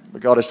zou zijn.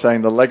 But God is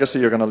saying the legacy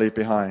you're going to leave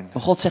behind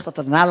Maar God zegt dat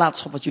het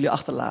nalatenschap wat jullie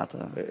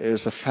achterlaten,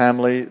 is a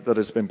family that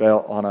has been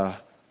built on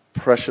a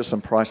precious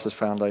and priceless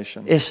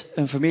foundation. is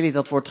een familie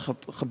dat wordt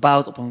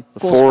gebouwd op een The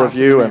four kostbaar of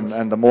you fundament.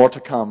 and the more to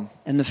come.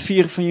 En de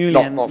 4 van jullie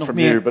Not en nog from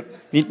meer,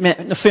 you,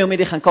 but- nog veel meer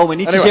die gaan komen.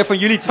 Niet Anyway. zozeer van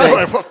jullie twee.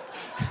 Anyway,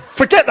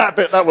 forget that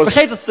bit. That was.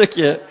 Vergeet dat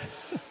stukje.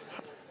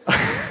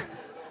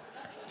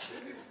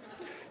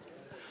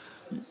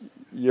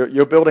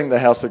 You're building the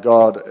house of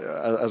God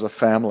as a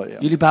family.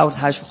 Jullie bouwen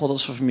het huis van God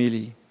als een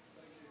familie.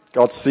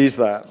 God sees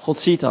that. God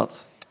ziet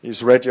dat.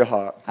 He's read your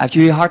heart. Hij heeft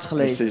jullie hart He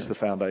gelezen. sees the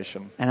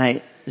foundation. En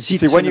hij ziet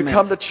See, het when you come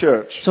fundament. to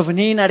church, Zo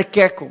wanneer je naar de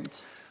kerk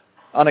komt,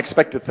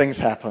 unexpected things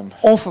happen.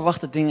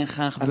 onverwachte dingen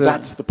gaan And gebeuren.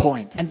 that's the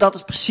point. En dat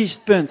is precies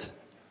het punt.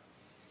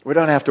 We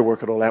don't have to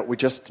work it all out. We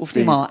just Hoeft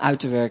niet be allemaal uit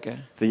te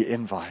werken. the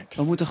invite.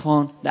 We moeten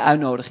gewoon de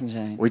uitnodiging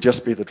zijn. We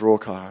just be the draw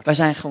card. Wij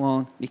zijn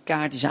gewoon die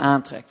kaart die ze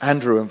aantrekt.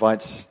 Andrew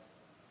invites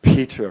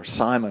Peter,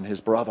 Simon,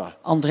 his brother.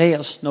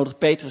 Andreas nodigt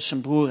Petrus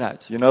zijn broer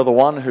uit. You know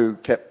the one who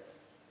kept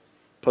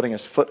putting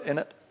his foot in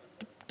it?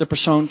 De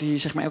persoon die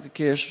zeg maar elke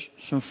keer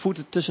zijn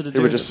voeten tussen de He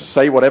would deur just zet.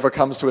 say whatever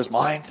comes to his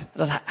mind.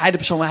 Dat hij de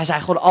persoon, hij zei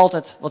gewoon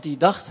altijd wat hij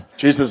dacht.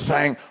 Jesus is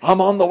saying, I'm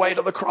on the way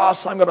to the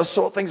cross. I'm going to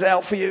sort things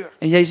out for you.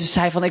 En Jezus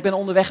zei van, ik ben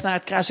onderweg naar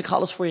het kruis, ik ga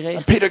alles voor je And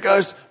regelen. Peter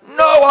goes,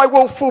 no, I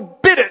will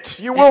forbid it.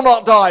 You will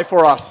not die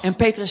for us. En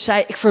Petrus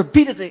zei, ik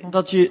verbied het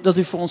dat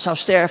u voor ons zou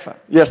sterven.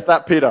 Yes,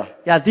 that Peter.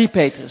 Ja, die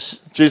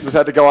Petrus. Jesus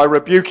had to go, I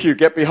rebuke you.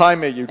 Get behind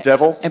me, you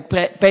devil. En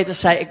Petrus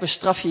zei, ik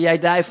bestraf je, jij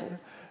duivel.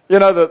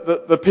 You know,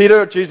 the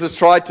Peter, Jesus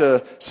tried to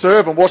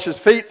serve and wash his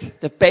feet.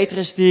 De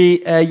Petrus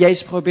die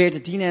Jezus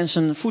probeerde dienen en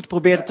zijn voet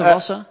probeerde te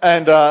wassen.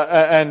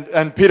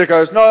 And Peter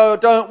goes, no,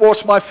 don't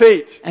wash my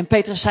feet. En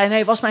Petrus zei,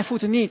 nee, was mijn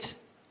voeten niet.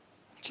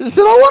 Jesus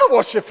said, I want to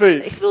wash your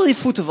feet. Ik wil je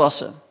voeten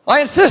wassen. I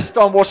insist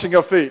on washing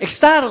your feet. Ik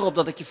sta erop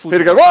dat ik je voeten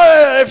Peter goes,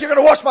 well, if you're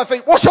going to wash my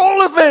feet, wash all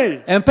of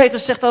me. En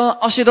Petrus zegt dan,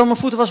 als je dan mijn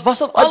voeten was, was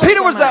dat And alles Peter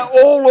voor was mij. that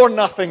all or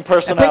nothing En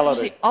Petrus was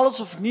personality. die alles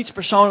of niets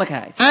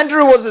persoonlijkheid.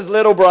 Andrew was his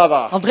little brother.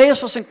 Andreas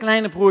was zijn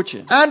kleine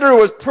broertje. Andrew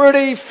was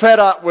pretty fed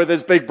up with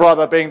his big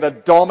brother being the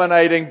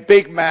dominating,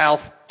 big mouth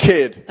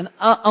kid. En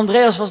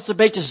Andreas was het een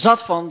beetje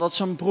zat van dat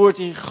zijn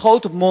broertje een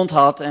grote mond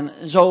had en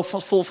zo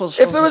vol van If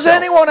there was zichzelf.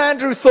 anyone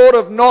Andrew thought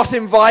of not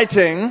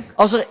inviting,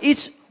 Als er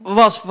iets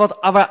was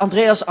waar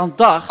Andreas aan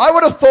dacht I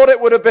would have thought it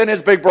would have been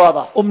his big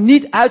brother. om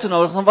niet uit te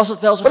nodigen, dan was het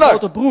wel zijn Maar nou,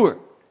 grote broer.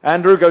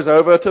 Andrew goes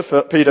over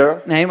to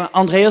Peter. Nee, maar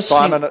Andreas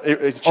Simon, ging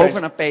he's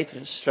over naar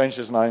Petrus. changed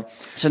his name.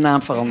 Zijn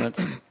naam veranderd.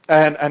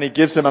 And he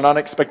gives him an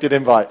unexpected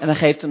invite. En dan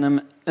geeft hij hem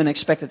een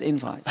unexpected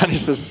invite. And he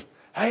says,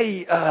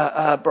 hey,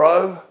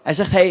 bro, Hij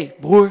zegt, hey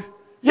broer,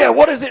 Yeah,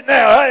 what is it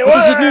now? Hey, Wat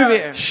is het nu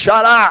weer?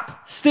 Shut up.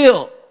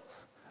 Stil,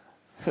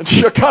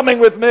 You're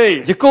coming with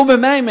me. je komt met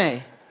mij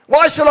mee.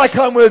 Why should I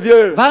come with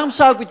you? Waarom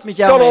zou ik het met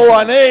jou Got all I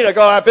meegaan? need. I got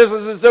our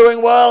business is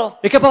doing well.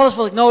 Ik heb alles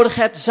wat ik nodig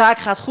heb, de zaak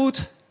gaat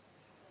goed.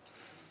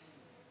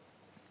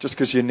 Just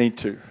because you need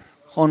to.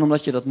 Gewoon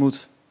omdat je dat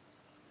moet.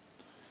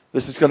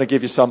 This is going to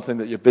give you something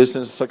that your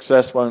business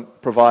success won't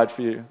provide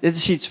for you. Dit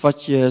is iets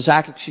wat je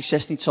zakelijk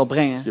succes niet zal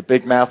brengen. Your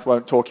big mouth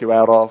won't talk you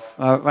out of.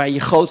 Waar je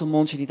grote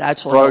mond je niet uit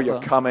zal Bro, you're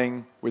helpen.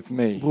 coming with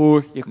me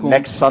Broer, je komt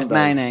Next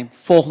Sunday met mij heen.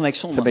 Volgende week to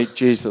zondag. meet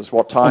Jesus.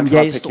 What time Om can I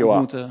Jezus pick te you up?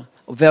 ontmoeten.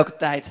 Op welke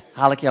tijd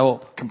haal ik jou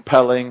op?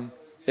 Compelling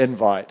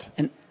invite.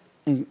 En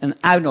een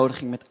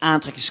uitnodiging met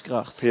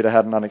aantrekkingskracht. Peter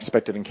had an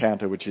unexpected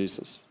encounter with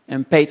Jesus.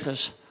 En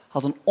Petrus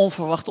had een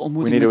onverwachte We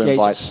ontmoeting need to met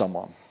invite Jezus.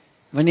 someone.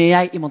 Wanneer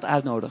jij iemand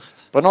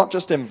uitnodigt, But not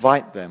just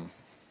invite them.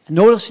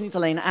 nodig ze niet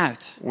alleen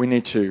uit. We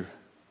need to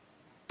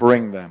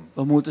bring them.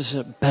 We moeten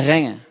ze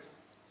brengen.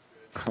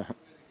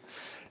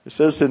 It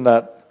says in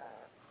that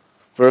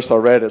verse I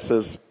read, it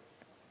says,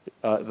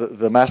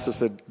 the master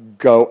said,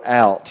 go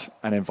out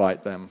and invite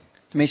them.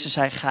 Tenminste,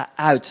 zei ga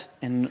uit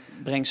en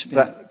breng ze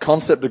binnen. That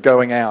concept of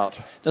going out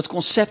Dat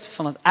concept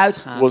van het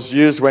uitgaan was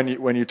used when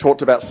you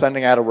talked about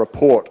sending out a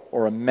report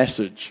or a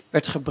message.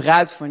 werd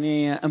gebruikt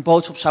wanneer je een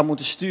boodschap zou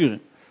moeten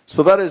sturen.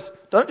 So that is,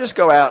 don't just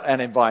go out and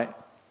invite.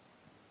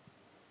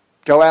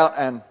 Go out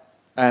and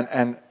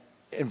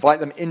invite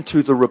them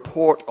into the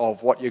report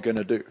of what you're going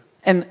to do.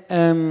 En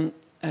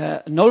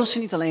nodig ze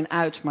niet alleen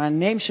uit, maar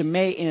neem ze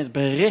mee in het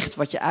bericht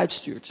wat je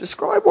uitstuurt.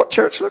 Describe what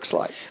church looks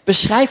like.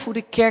 Beschrijf hoe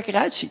de kerk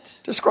eruit ziet.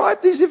 Describe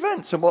these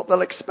events and what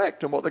they'll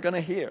expect and what they're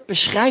going to hear.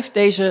 Beschrijf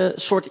deze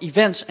soort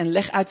events en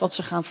leg uit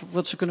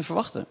wat ze kunnen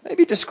verwachten.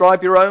 Maybe describe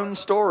your own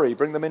story.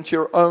 Bring them into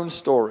your own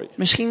story.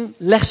 Misschien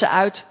leg ze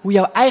uit hoe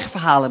jouw eigen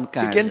verhaal in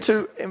elkaar Begin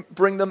zit. to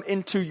bring them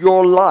into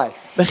your life.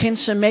 Begin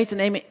ze mee te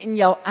nemen in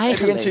jouw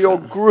eigen Maybe into your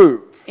leven.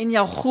 group. In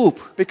jouw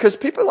groep. Because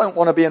people don't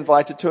want to be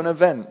invited to an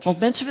event. Want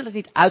mensen willen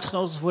niet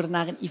uitgenodigd worden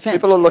naar een event.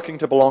 People are looking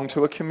to belong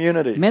to a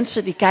community.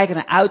 Mensen die kijken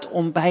naar uit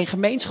om bij een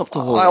gemeenschap te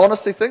I horen.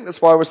 honestly think that's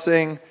why we're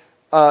seeing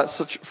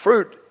such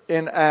fruit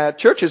in our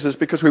churches is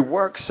because we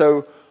work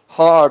so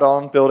hard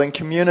on building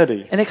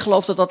community. En ik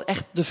geloof dat dat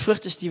echt de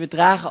vrucht is die we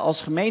dragen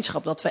als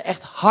gemeenschap. Dat we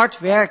echt hard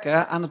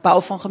werken aan het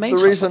bouwen van The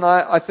gemeenschap. reason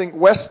I think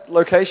West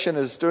location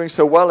is doing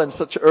so well in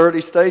such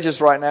early stages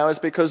right now is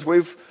because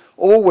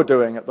all we're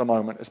doing at the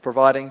moment is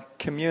providing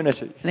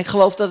community. En ik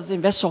geloof dat het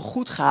in West zo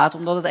goed gaat.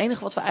 Omdat het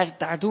enige wat we eigenlijk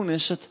daar doen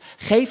is het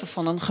geven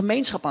van een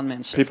gemeenschap aan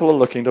mensen. People are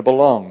looking to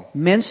belong.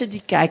 Mensen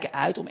die kijken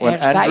uit om When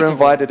ergens bij Andrew te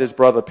horen. invited his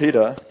brother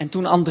Peter, En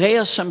toen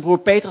Andreas zijn broer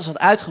Petrus had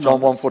John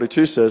uitgenodigd.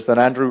 1:42 says, then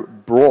Andrew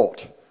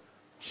brought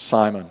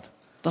Simon.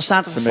 Dan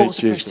staat er To vervolgens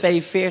in meet vers Jesus.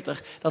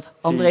 42 dat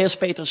Andreas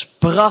Petrus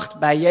bracht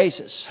bij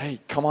Jezus. Hey,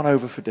 come on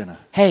over for dinner.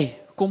 Hey,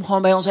 kom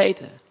gewoon bij ons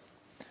eten.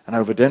 And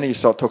over dinner you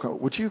start talking,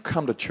 would you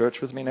come to church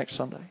with me next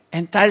Sunday?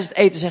 En tijdens het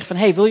eten zeg van,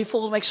 hey, wil je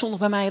volgende week zondag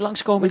bij mij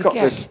langskomen in We've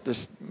de got kerk?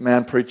 this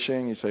man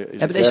preaching. He's We a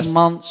hebben deze guest.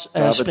 man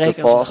David spreken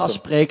de als een Vos.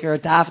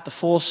 gastspreker, David de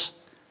Vos.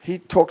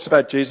 He talks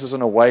about Jesus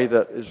in a way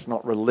that is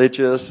not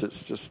religious.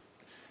 It's just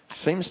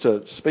seems to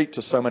speak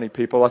to so many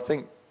people. I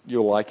think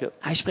you'll like it.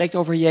 Hij spreekt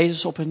over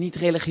Jezus op een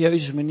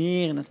niet-religieuze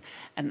manier.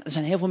 En er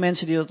zijn heel veel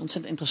mensen die dat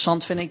ontzettend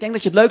interessant vinden. Ik denk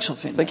dat je het leuk zal I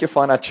vinden. think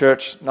you'll find our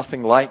church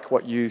nothing like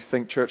what you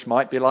think church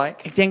might be like.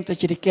 Ik denk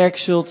dat je de kerk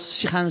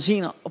zult gaan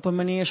zien op een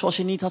manier zoals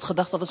je niet had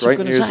gedacht dat het zou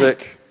Great kunnen zijn.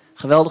 music,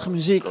 Geweldige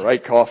muziek,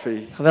 great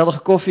coffee. geweldige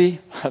koffie.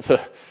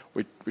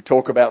 we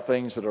talk about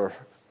things that are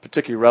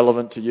particularly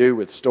relevant to you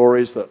with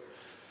stories that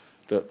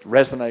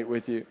resonate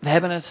with you. We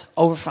hebben het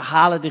over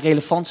verhalen die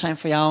relevant zijn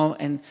voor jou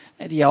en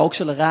die jou ook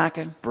zullen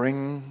raken.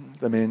 Bring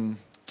them in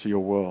to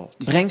your world.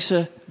 Breng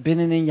ze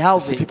binnenin jouw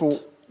See,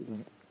 wereld.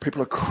 people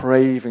are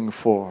craving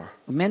for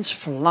Mensen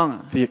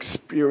verlangen the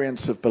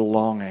experience of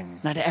belonging.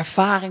 naar de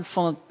ervaring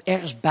van het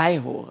ergens bij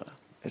horen.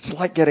 It's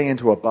like getting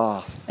into a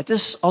bath. Het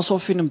is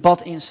alsof je in een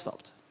bad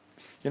instapt.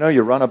 You know,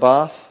 you run a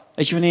bath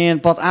Weet je, wanneer je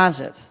het bad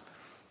aanzet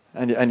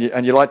and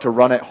you like to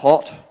run it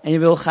hot. en je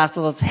wil graag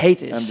dat het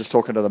heet I'm is. just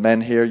talking to the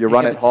men here. You Ik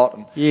run heb it het hot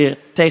hier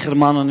tegen de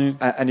mannen nu.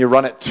 and you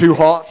run it too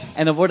hot.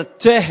 En dan wordt het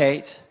te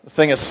heet. The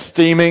thing is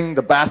steaming.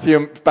 The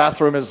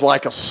bathroom is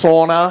like a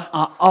sauna.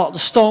 De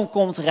stoom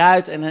komt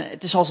eruit en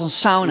het is als een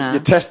sauna.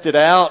 You test it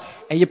out.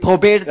 En je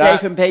probeert het Ja.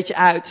 even een beetje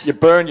uit. You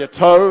burn your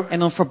toe. En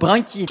dan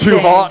verbrand je je Too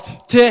teen. hot.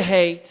 Te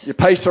heet. You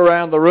pace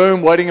around the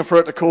room waiting for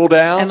it to cool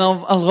En down.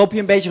 dan loop je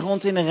een beetje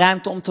rond in de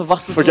ruimte om te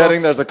wachten tot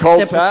Forgetting there's a de cold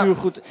temperatuur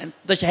tap. goed. En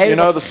dat je You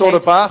helemaal know, the sort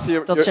of vergeet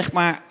bath dat zeg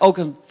maar ook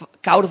een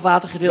koude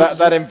watergedeelte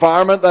that zit.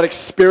 environment, that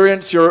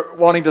experience you're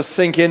wanting to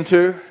sink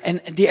into.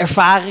 En die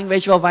ervaring,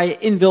 weet je wel, waar je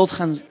in wilt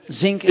gaan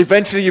zinken.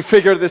 Eventually you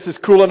figure this is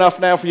cool enough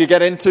now for you to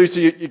get into, so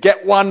you get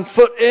one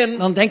foot in.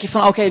 Dan denk je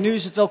van, oké, nu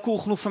is het wel cool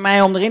genoeg voor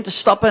mij om erin te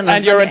stappen. En dan,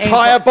 And your ben je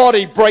entire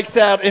body breaks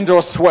out into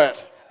a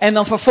sweat. en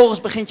dan vervolgens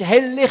begint je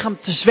hele lichaam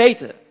te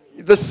zweten.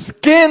 The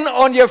skin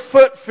on your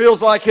foot feels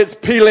like it's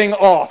peeling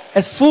off.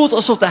 Het voelt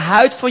alsof de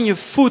huid van je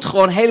voet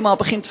gewoon helemaal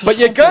begint te But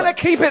you're verschrompelen.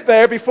 going to keep it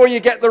there before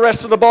you get the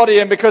rest of the body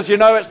in, because you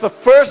know it's the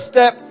first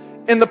step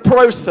in the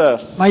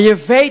process. Maar je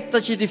weet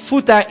dat je die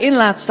voet daarin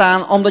laat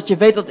staan, omdat je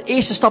weet dat de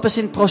eerste stap is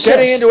in het Getting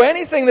proces. into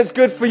anything that's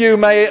good for you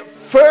may at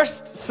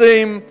first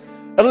seem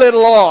a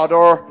little odd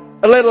or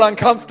a little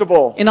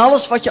uncomfortable. In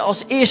alles wat je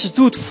als eerste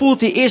doet, voelt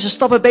die eerste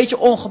stap een beetje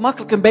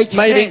ongemakkelijk, een beetje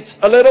Maybe vreemd.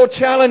 a little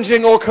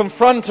challenging or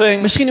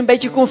confronting. Misschien een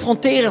beetje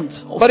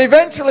confronterend. But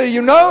eventually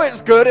you know it's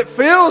good, it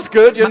feels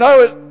good, you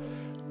know it.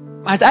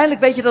 Maar uiteindelijk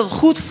weet je dat het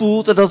goed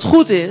voelt en dat het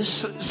goed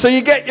is. So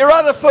you get your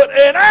other foot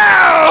in.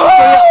 Ow!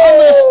 Je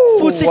andere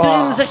voet zit erin en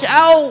dan zeg je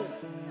auw.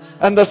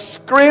 And the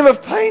scream of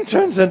pain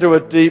turns into a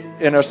deep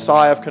inner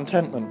sigh of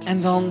contentment.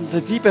 En dan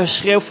de diepe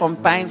schreeuw van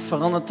pijn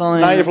verandert dan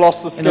Now you've lost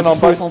the in skin een on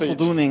gevoel both van feet.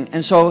 voldoening.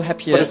 En zo heb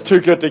But je it's too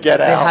good to get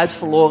de out. huid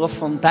verloren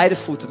van beide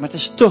voeten. Maar het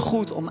is te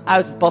goed om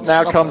uit het bad te Now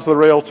stappen. comes the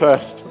real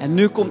test. En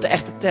nu komt de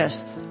echte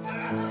test.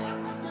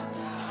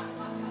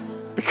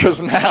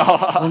 Because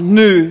now, Want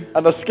nu,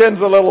 and the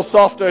skin's a little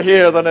softer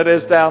here than it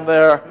is down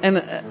there.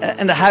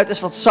 en de huid is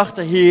wat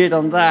zachter hier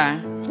dan daar.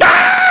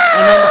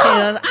 En dan begin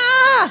je dan,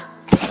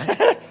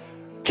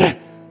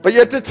 But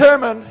you're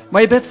determined.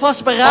 maar je bent I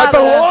vastberaden.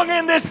 belong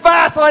in this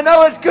bath. I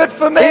know it's good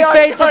for me. Ik I'm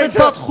weet dat going het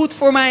bad goed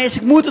voor mij is.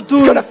 Ik moet het It's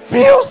doen. gonna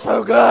feel so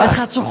Het good.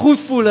 gaat zo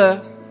goed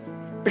voelen.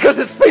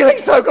 Because it's feeling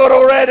so good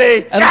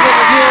already. En omdat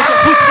het nu al zo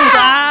goed voelt.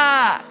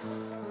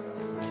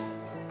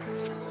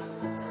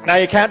 Now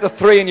you count to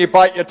 3 and you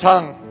bite your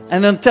tongue.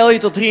 En dan tel je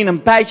tot 3 en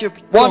dan bijt je op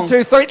je 1, tong.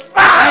 2, 3.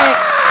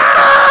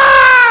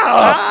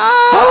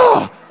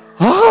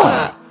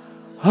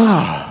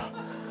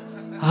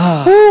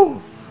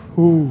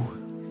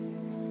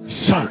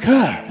 So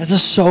good. Het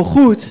is zo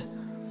goed.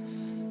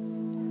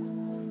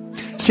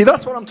 See,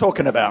 that's what I'm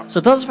talking about.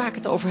 Zo, dat is waar ik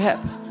het over heb.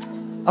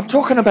 I'm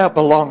talking about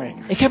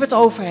belonging Ik heb het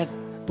over het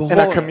in a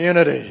behoren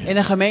community in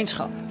een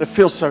gemeenschap. that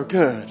feels so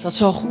good, Dat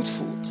zo goed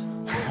voelt.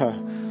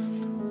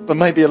 but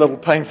maybe a little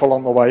painful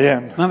on the way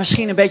in. Maar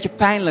misschien een beetje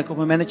pijnlijk op het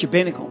moment dat je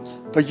binnenkomt.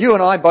 But you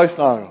and I both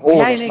know, all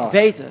of Jij us en ik know,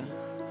 weten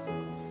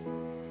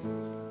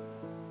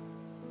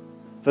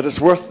that it's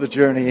worth the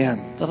journey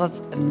in. dat het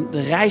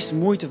de reis de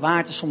moeite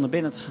waard is om naar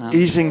binnen te gaan.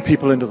 Easing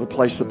people into the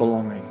place of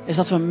belonging. Is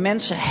dat we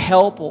mensen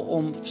helpen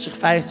om zich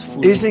veilig te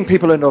voelen. Easing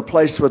people into a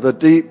place where the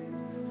deep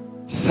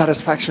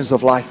satisfactions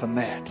of life are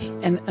met.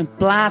 En een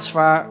plaats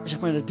waar zeg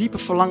maar, de diepe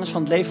verlangens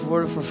van het leven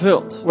worden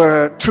vervuld.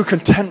 Where true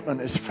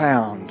contentment is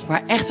found.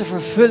 Waar echte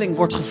vervulling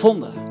wordt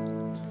gevonden.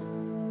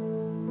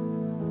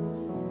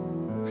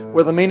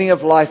 Where the meaning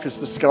of life is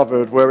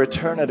discovered. Where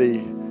eternity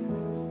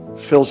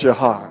fills your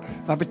heart.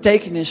 Waar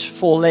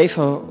betekenisvol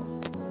leven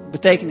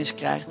betekenis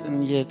krijgt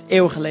en je het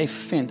eeuwige leven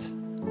vindt.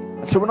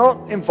 And so we're not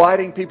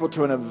inviting people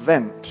to an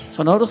event.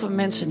 Zo nodigen we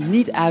mensen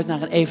niet uit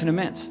naar een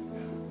evenement.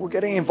 We're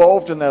getting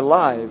involved in their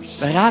lives.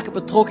 We raken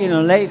betrokken in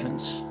hun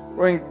levens.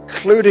 We're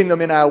including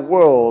them in our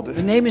world.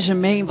 We nemen ze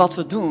mee in wat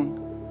we doen.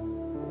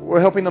 We're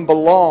helping them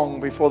belong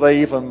before they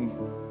even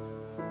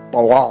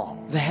belong.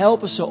 We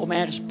helpen ze om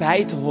ergens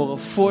bij te horen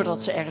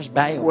voordat ze ergens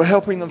bij horen. We're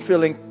helping them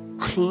feel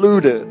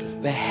included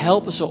We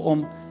helpen ze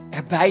om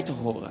erbij te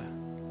horen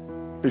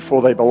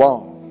before they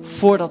belong.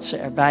 voordat ze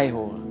erbij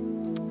horen.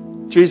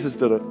 Jesus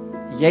did it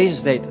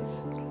Jezus deed het.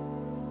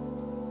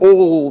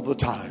 all the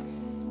time.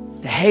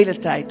 De hele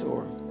tijd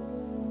door.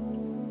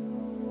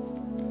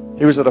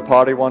 He was at a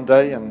party one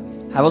day and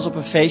Hij was op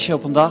een feestje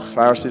op een dag.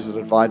 Pharisees had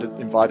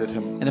invited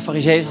him. En de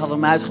farizeeën hadden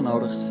hem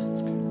uitgenodigd.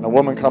 And a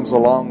woman comes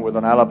along with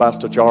an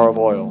alabaster jar of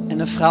oil. En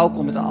een vrouw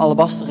komt met een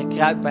alabasteren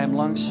kruik bij hem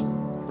langs.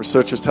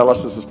 Researchers tell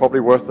us this is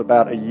probably worth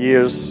about a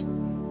year's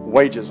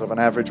wages of an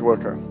average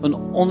worker.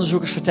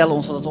 Onderzoekers vertellen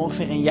ons dat het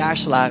ongeveer een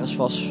jaarsalaris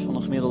was van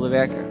een gemiddelde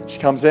werker. She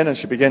comes in and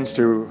she begins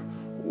to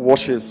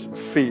wash his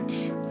feet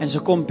En ze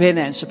komt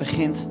binnen en ze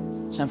begint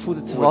zijn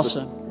voeten te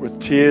wassen. with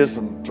tears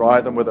and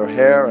dry them with her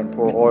hair and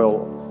pour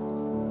oil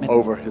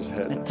over his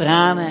head. Met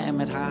tranen en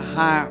met haar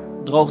haar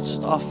droogde ze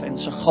het af en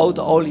ze goot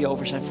de olie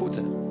over zijn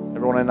voeten.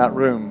 Everyone in that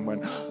room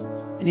went,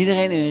 En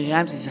iedereen in de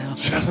ruimte die zei,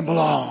 she doesn't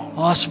belong.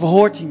 oh, ze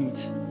behoort hier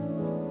niet.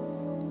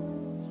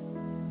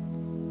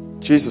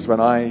 Jesus, when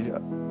I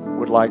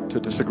would like to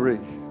disagree.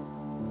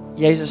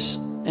 Jezus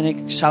en ik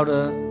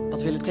zouden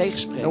dat willen And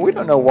tegenspreken. we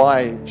don't know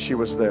why she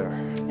was there.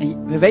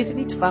 En we weten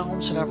niet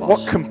waarom ze daar What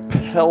was.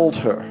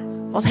 compelled her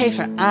Wat heeft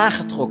haar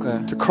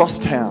aangetrokken to cross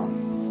town,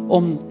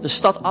 om de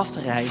stad af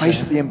te face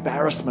reizen? the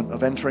embarrassment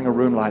of entering a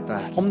room like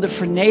that? Om de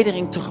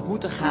vernedering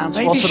tegemoet te gaan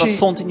Maybe zoals ze dat she-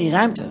 vond in die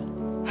ruimte.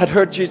 Had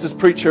heard Jesus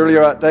preach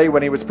earlier that day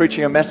when he was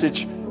preaching a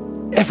message,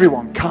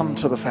 everyone come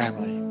to the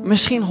family.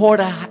 Misschien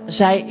hoorde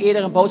zij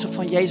eerder een boodschap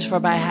van Jezus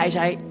waarbij hij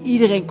zei,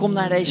 iedereen komt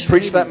naar deze He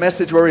preached that familie.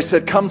 message where he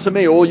said, come to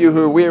me, all you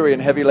who are weary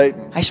and heavy laden.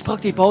 Hij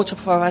sprak die boodschap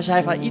waarbij hij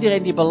zei van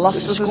iedereen die belast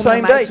This was is, the kom naar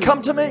same mij day, toe.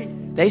 come to me.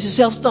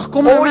 Dezezelfde dag,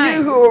 kom naar All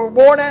you mij. who are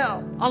worn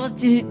out, Alle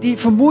die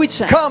vermoeid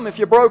zijn. come if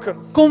you're broken.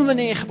 Kom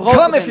wanneer je gebroken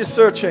Come if you're bent.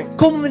 searching.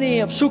 Kom wanneer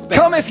je op zoek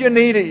bent. Come if you're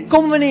needy.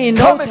 Kom wanneer je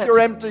Come nood if you're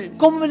hebt. empty.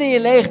 Kom wanneer je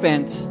leeg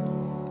bent.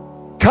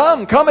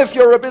 Come if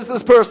you're a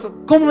business person.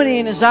 Kom wanneer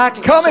je een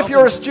zakelijk Come if persoon you're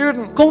a bent.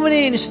 student. Kom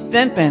wanneer je een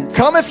student bent.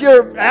 Come if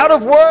you're out of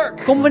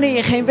work. Kom wanneer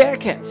je geen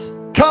werk hebt.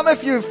 Come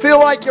if you feel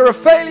like you're a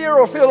failure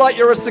or feel like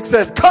you're a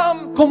success.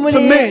 Come Kom to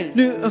wanneer me. je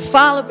nu een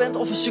faler bent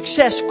of een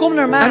succes. Kom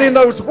naar And in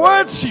mij. those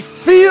words, she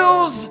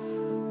feels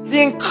the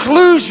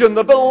inclusion,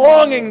 the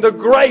belonging, the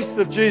grace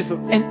of Jesus.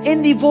 En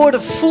in die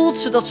woorden voelt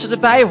ze dat ze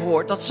erbij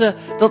hoort.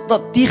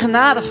 Dat die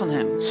genade van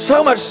hem.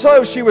 So much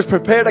so, she was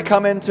prepared to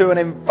come into an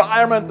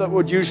environment that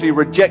would usually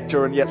reject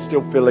her and yet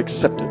still feel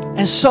accepted.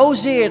 En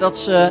zozeer dat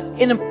ze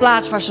in een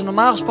plaats waar ze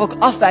normaal gesproken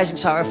afwijzing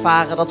zou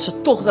ervaren, dat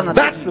ze toch daarna...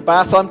 That's the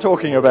bath I'm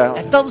talking about.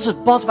 En dat is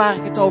het bad waar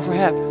ik het over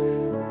heb.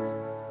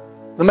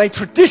 They may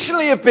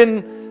traditionally have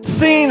been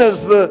seen as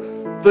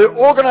the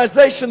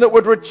organization that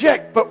would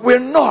reject, but we're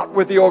not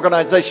with the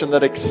organization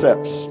that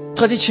accepts.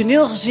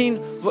 Traditioneel gezien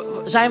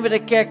zijn we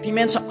de kerk die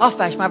mensen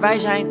afwijst, maar wij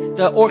zijn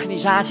de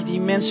organisatie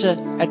die mensen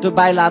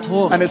erbij laat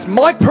horen. And it's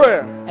my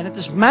prayer En het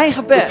is mijn that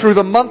gebed through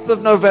the month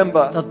of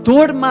November, dat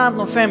door de maand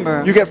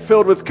november you get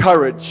filled with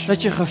courage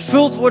dat je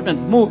gevuld wordt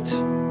met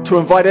moed to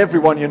invite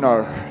everyone you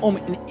know. om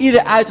in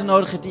ieder uit te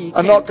nodigen die je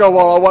And not kent. go,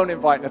 well, I won't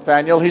invite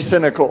Nathaniel, he's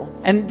cynical.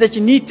 En dat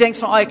je niet denkt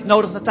van, oh, ik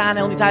nodig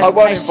Nathanael niet uit, I want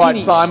won't hij is invite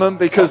cynisch. Simon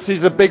because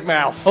he's a big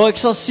mouth. Oh, ik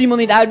zal Simon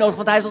niet uitnodigen,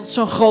 want hij heeft altijd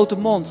zo'n grote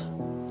mond.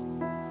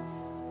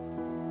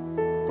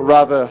 But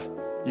rather,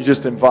 you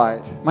just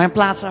invite. Maar in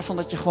plaats daarvan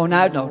dat je gewoon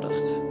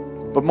uitnodigt.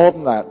 But more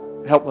than that,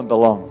 help them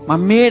belong. Maar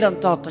meer dan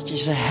dat je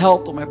ze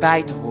helpt om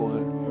erbij te horen.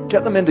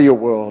 Get them into your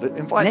world.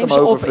 Invite Neem them ze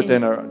over op for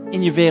dinner.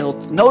 in je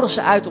wereld. Nodig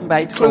ze uit om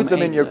bij te Include komen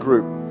them in your eten.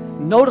 group.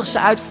 Nodig ze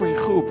uit voor je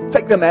groep.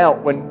 Take them out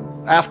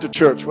after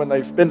church, when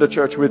they've been to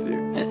church with you.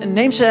 En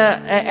neem ze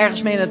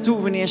ergens mee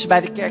naartoe wanneer ze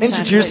bij de kerk zijn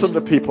Introduce them to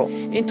geweest. people.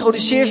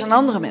 Introduceer ze aan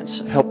andere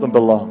mensen. Help them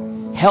belong.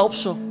 Help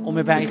ze om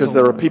erbij te Because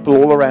there are horen.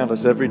 people all around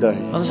us every day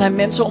Want er zijn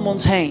mensen om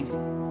ons heen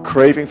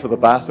craving for the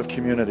bath of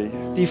community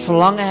die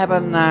verlangen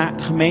hebben naar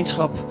de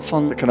gemeenschap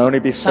van that can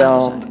only be samen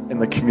found zijn.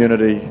 in the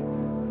community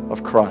of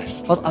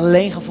Christ. Wat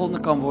alleen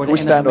gevonden kan worden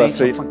Can in we de stand to our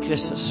gemeenschap feet? van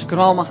Christus. Kunnen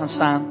we allemaal gaan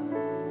staan?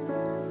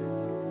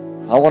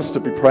 I want us to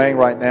be praying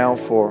right now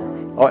for...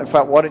 Oh, in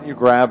fact, why don't you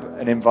grab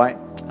an invite?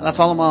 Laten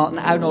we allemaal een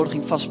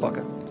uitnodiging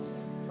vastpakken.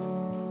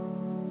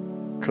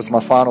 Because my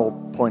final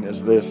point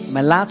is this.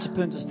 Mijn laatste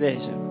punt is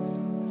deze.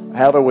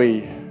 How do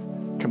we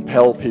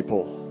compel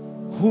people?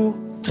 Hoe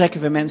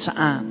trekken we mensen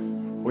aan?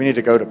 We need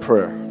to go to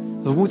prayer.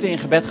 We moeten in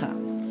gebed gaan.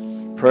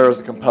 Prayer is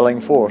a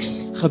compelling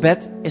force.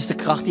 Gebed is de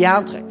kracht die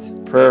aantrekt.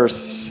 Prayer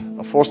is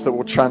a force that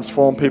will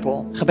transform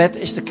people Gebed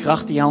is de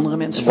kracht die andere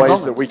mensen in ways that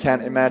we verandert.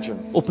 can't imagine.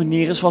 Op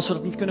manieren zoals we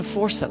dat niet kunnen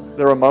voorstellen.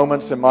 There are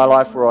moments in my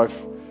life where I've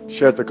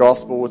shared the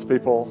gospel with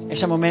people Er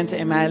zijn momenten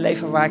in mijn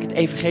leven waar ik het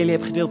evangelie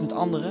heb gedeeld met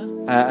anderen.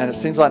 and it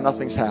seems like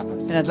nothing's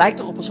happened. En het lijkt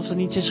erop alsof er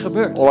niets is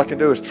gebeurd. All I can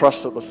do is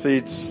trust that the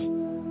seeds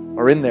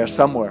are in there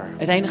somewhere.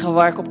 Het enige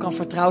waar ik op kan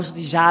vertrouwen is dat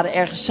die zaden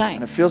ergens And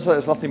zijn. it feels like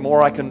there's nothing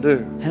more I can do.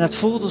 En het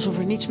voelt alsof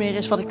er niets meer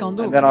is wat ik kan And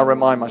doen. then I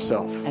remind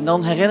myself, En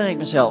dan herinner ik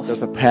mezelf,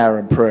 there's a power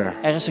in prayer.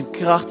 er is een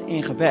kracht in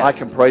I gebed.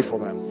 can pray for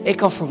them. Ik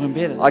kan voor hun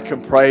bidden. I can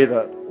pray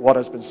that what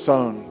has been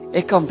sown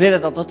Ik kan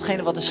bidden dat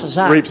datgene wat is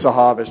gezaaid, reaps a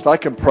harvest. I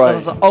can dat pray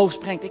het de oogst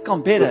brengt. Ik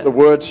kan that the bidden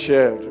words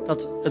shared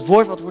dat het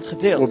woord wat wordt will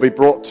gedeeld, be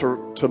brought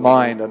to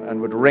mind and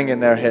would ring in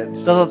their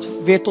heads. dat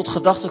het weer tot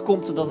gedachten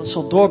komt en dat het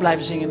zal door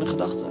blijven zingen in de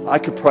gedachten. I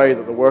can pray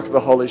that the work of the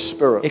Holy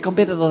Spirit Ik kan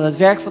bidden dat het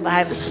werk van de will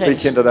Heilige speak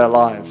Geest into their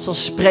lives. zal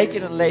spreken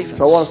in hun levens.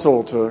 So I want us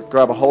all to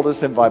grab a hold of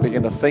this invite,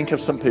 begin to think of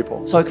some people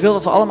Zo, ik wil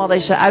dat we allemaal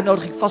deze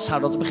uitnodiging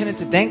vasthouden. Dat we beginnen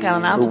te denken aan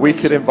een who aantal we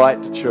could mensen invite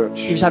to die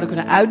church we zouden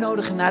kunnen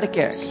uitnodigen naar de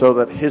kerk. so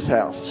that His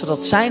house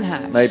Zodat zijn may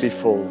huis be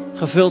full,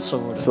 gevuld zal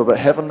worden. so that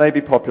heaven may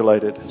be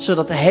populated.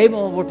 Zodat de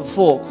hemel wordt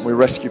bevolkt. We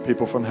rescue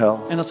people from hell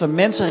En dat we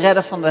mensen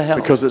redden van de hel.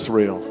 because it's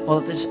real.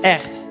 Want het is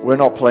echt. We're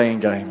not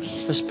playing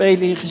games. We spelen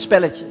hier geen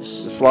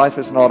spelletjes. This life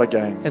is not a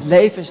game. Het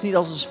leven is niet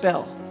als een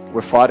spel.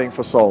 We're fighting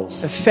for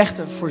souls. We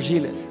vechten voor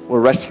zielen.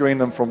 We're rescuing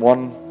them from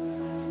one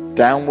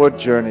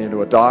downward journey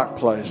into a dark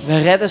place. We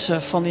redden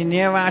ze van die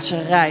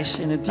neerwaartse reis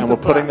in een And diepe we're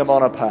putting them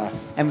plaats. on a path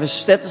En we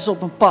zetten ze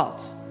op een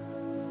pad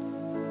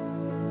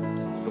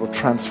that will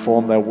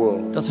transform their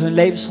world. dat hun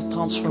leven zal Can we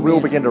all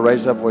transformeren. begin to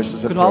raise our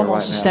voices in Kunnen we prayer allemaal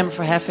right onze now? stemmen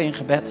verheffen in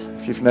gebed.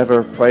 If you've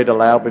never prayed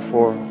aloud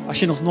before, Als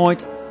je nog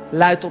nooit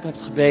luidop hebt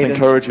just gebeden,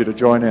 encourage you to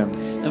join in.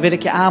 dan wil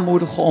ik je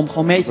aanmoedigen om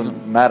gewoon mee te doen.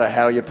 Doesn't matter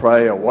how you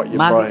pray or what you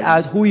Maakt niet pray.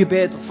 uit hoe je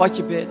bidt of wat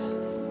je bidt.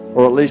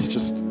 Or at least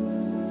just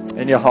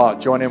in your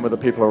heart, join in with the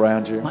people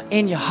around you. Maar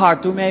in je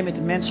hart, doe mee met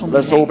de mensen om je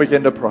Let's all heen.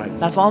 begin to pray.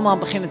 Laten we allemaal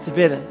beginnen te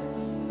bidden.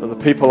 That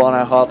the people on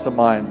our hearts and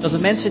minds Dat de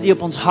mensen die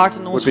op ons hart en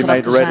would onze be made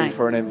gedachten ready zijn,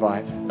 for an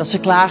invite. dat ze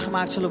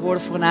klaargemaakt zullen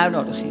worden voor een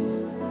uitnodiging.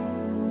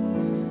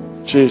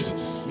 Jesus,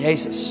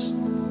 Jezus,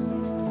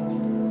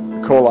 we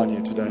call on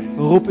you today.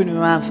 we roepen u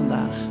aan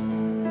vandaag.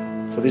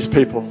 For these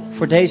people,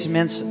 Voor deze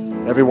mensen.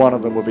 every one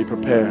of them will be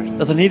prepared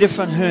Dat een ieder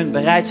van hun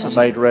bereid zal and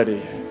zijn made ready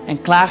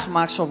en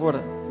klaargemaakt zal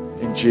worden.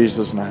 in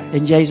Jesus' name.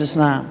 In Jezus'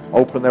 naam.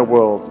 Open their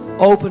world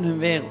Open hun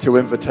wereld to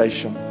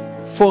invitation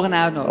voor een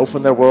uitnodiging.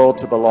 Open their world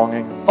to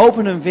belonging.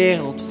 Open hun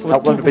wereld voor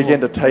Help them to begin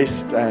toebehoren. to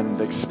taste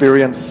and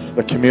experience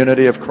the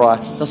community of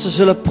Christ. Dat ze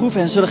zullen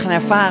proeven en zullen gaan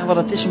ervaren wat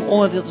het is om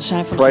onderdeel te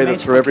zijn van de Pray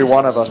that gemeente through van every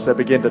one of Christus. us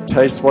they begin to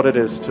taste what it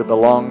is to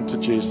belong to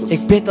Jesus.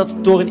 Ik bid dat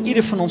door in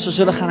ieder van ons ze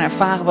zullen gaan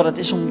ervaren wat het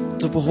is om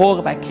te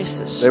behoren bij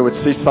Christus. They would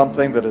see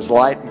something that is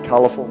light and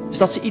colorful. Dus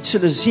dat ze iets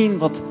zullen zien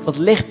wat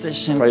licht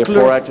is en Pray you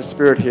pour out kleurvol. your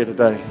spirit here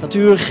today. Dat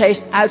u uw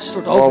geest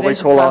uitstort Lord, over we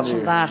deze call plaats on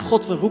you. vandaag.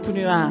 God, we roepen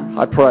u aan.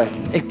 I pray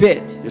Ik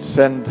bid you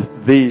send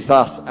these,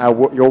 us,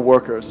 your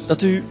workers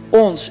dat u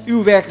ons,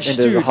 uw werkers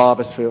into the stuurt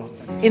harvest field.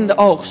 in de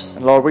oogst.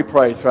 And Lord, we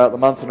pray throughout the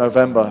month of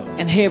November,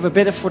 En Heer, we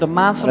bidden voor de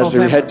maand van and as we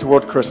november. head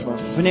toward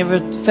Christmas, Wanneer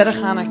we verder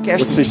gaan naar we'll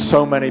kerst. see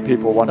so many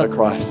people won to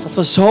Christ. Dat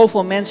we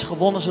zoveel mensen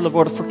gewonnen zullen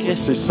worden voor See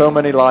Christus. so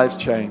many lives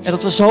changed. En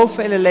dat we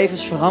zoveel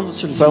levens veranderd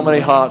zullen So many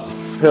zien. hearts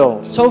filled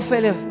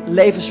Zoveel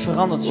levens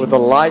veranderd with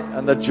zullen the light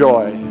and the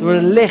joy door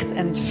de licht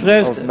en de of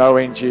vreugde.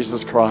 knowing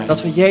Jesus Dat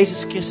Christ. we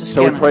Jezus Christus So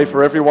we kennen. pray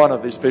for every one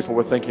of these people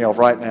we're thinking of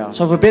right now,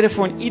 Zo we bidden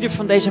voor ieder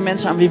van deze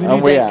mensen aan wie we nu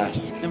And we denken.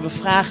 ask En we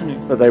vragen u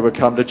that they would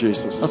come to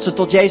Jesus. dat ze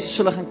tot Jezus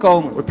zullen gaan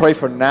komen. We pray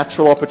for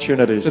natural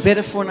opportunities We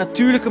bidden voor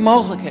natuurlijke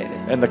mogelijkheden.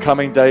 in the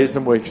coming days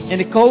and weeks. In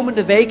de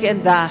komende weken en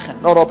dagen.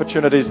 Not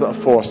opportunities that are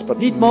forced, but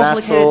Niet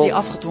mogelijkheden die natural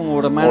afgedwongen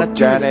worden, maar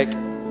organic natuurlijk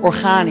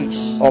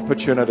organisch.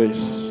 opportunities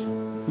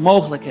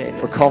Mogelijkheden.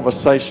 for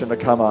conversation to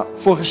come up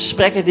Voor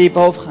gesprekken die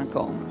boven gaan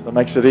komen. that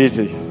makes it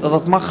easy Dat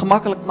het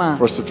gemakkelijk for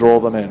maakt us to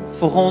draw them in.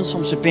 voor ons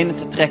om ze binnen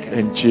te trekken.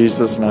 In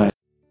Jesus' name.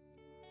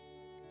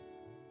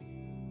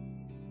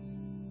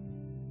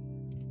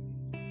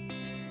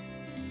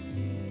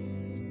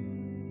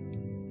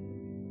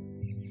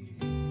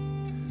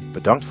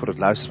 Bedankt voor het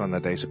luisteren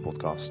naar deze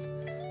podcast.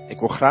 Ik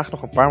wil graag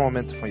nog een paar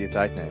momenten van je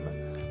tijd nemen.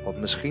 Want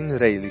misschien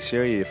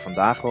realiseer je je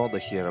vandaag wel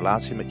dat je je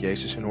relatie met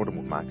Jezus in orde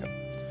moet maken.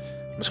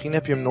 Misschien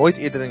heb je hem nooit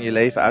eerder in je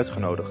leven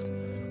uitgenodigd.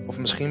 Of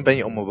misschien ben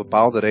je om een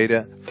bepaalde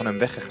reden van hem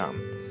weggegaan.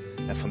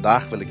 En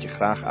vandaag wil ik je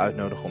graag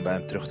uitnodigen om bij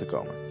hem terug te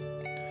komen.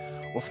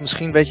 Of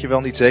misschien weet je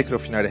wel niet zeker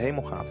of je naar de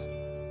hemel gaat.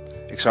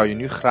 Ik zou je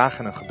nu graag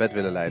in een gebed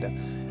willen leiden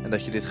en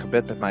dat je dit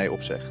gebed met mij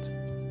opzegt.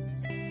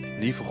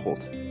 Lieve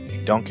God,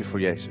 ik dank u voor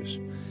Jezus.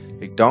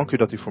 Ik dank u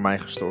dat u voor mij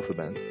gestorven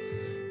bent.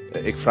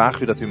 Ik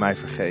vraag u dat u mij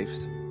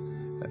vergeeft.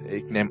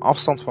 Ik neem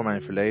afstand van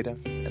mijn verleden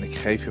en ik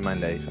geef u mijn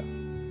leven.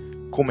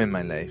 Kom in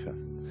mijn leven.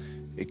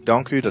 Ik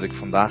dank u dat ik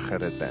vandaag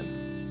gered ben.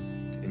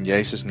 In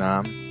Jezus'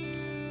 naam.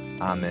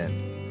 Amen.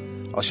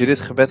 Als je dit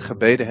gebed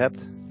gebeden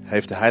hebt,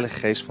 heeft de Heilige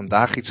Geest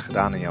vandaag iets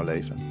gedaan in jouw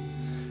leven.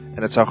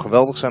 En het zou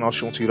geweldig zijn als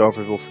je ons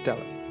hierover wilt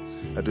vertellen.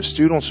 Dus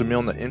stuur ons een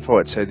mail naar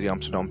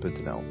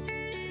info@c3amsterdam.nl.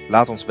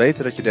 Laat ons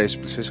weten dat je deze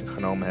beslissing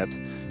genomen hebt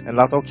en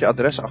laat ook je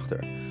adres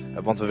achter.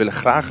 Want we willen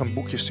graag een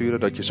boekje sturen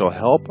dat je zal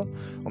helpen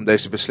om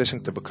deze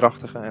beslissing te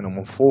bekrachtigen en om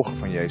een volger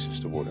van Jezus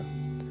te worden.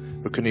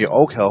 We kunnen je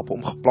ook helpen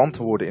om geplant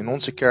te worden in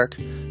onze kerk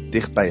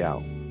dicht bij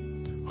jou.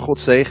 God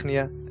zegen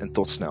je en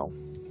tot snel.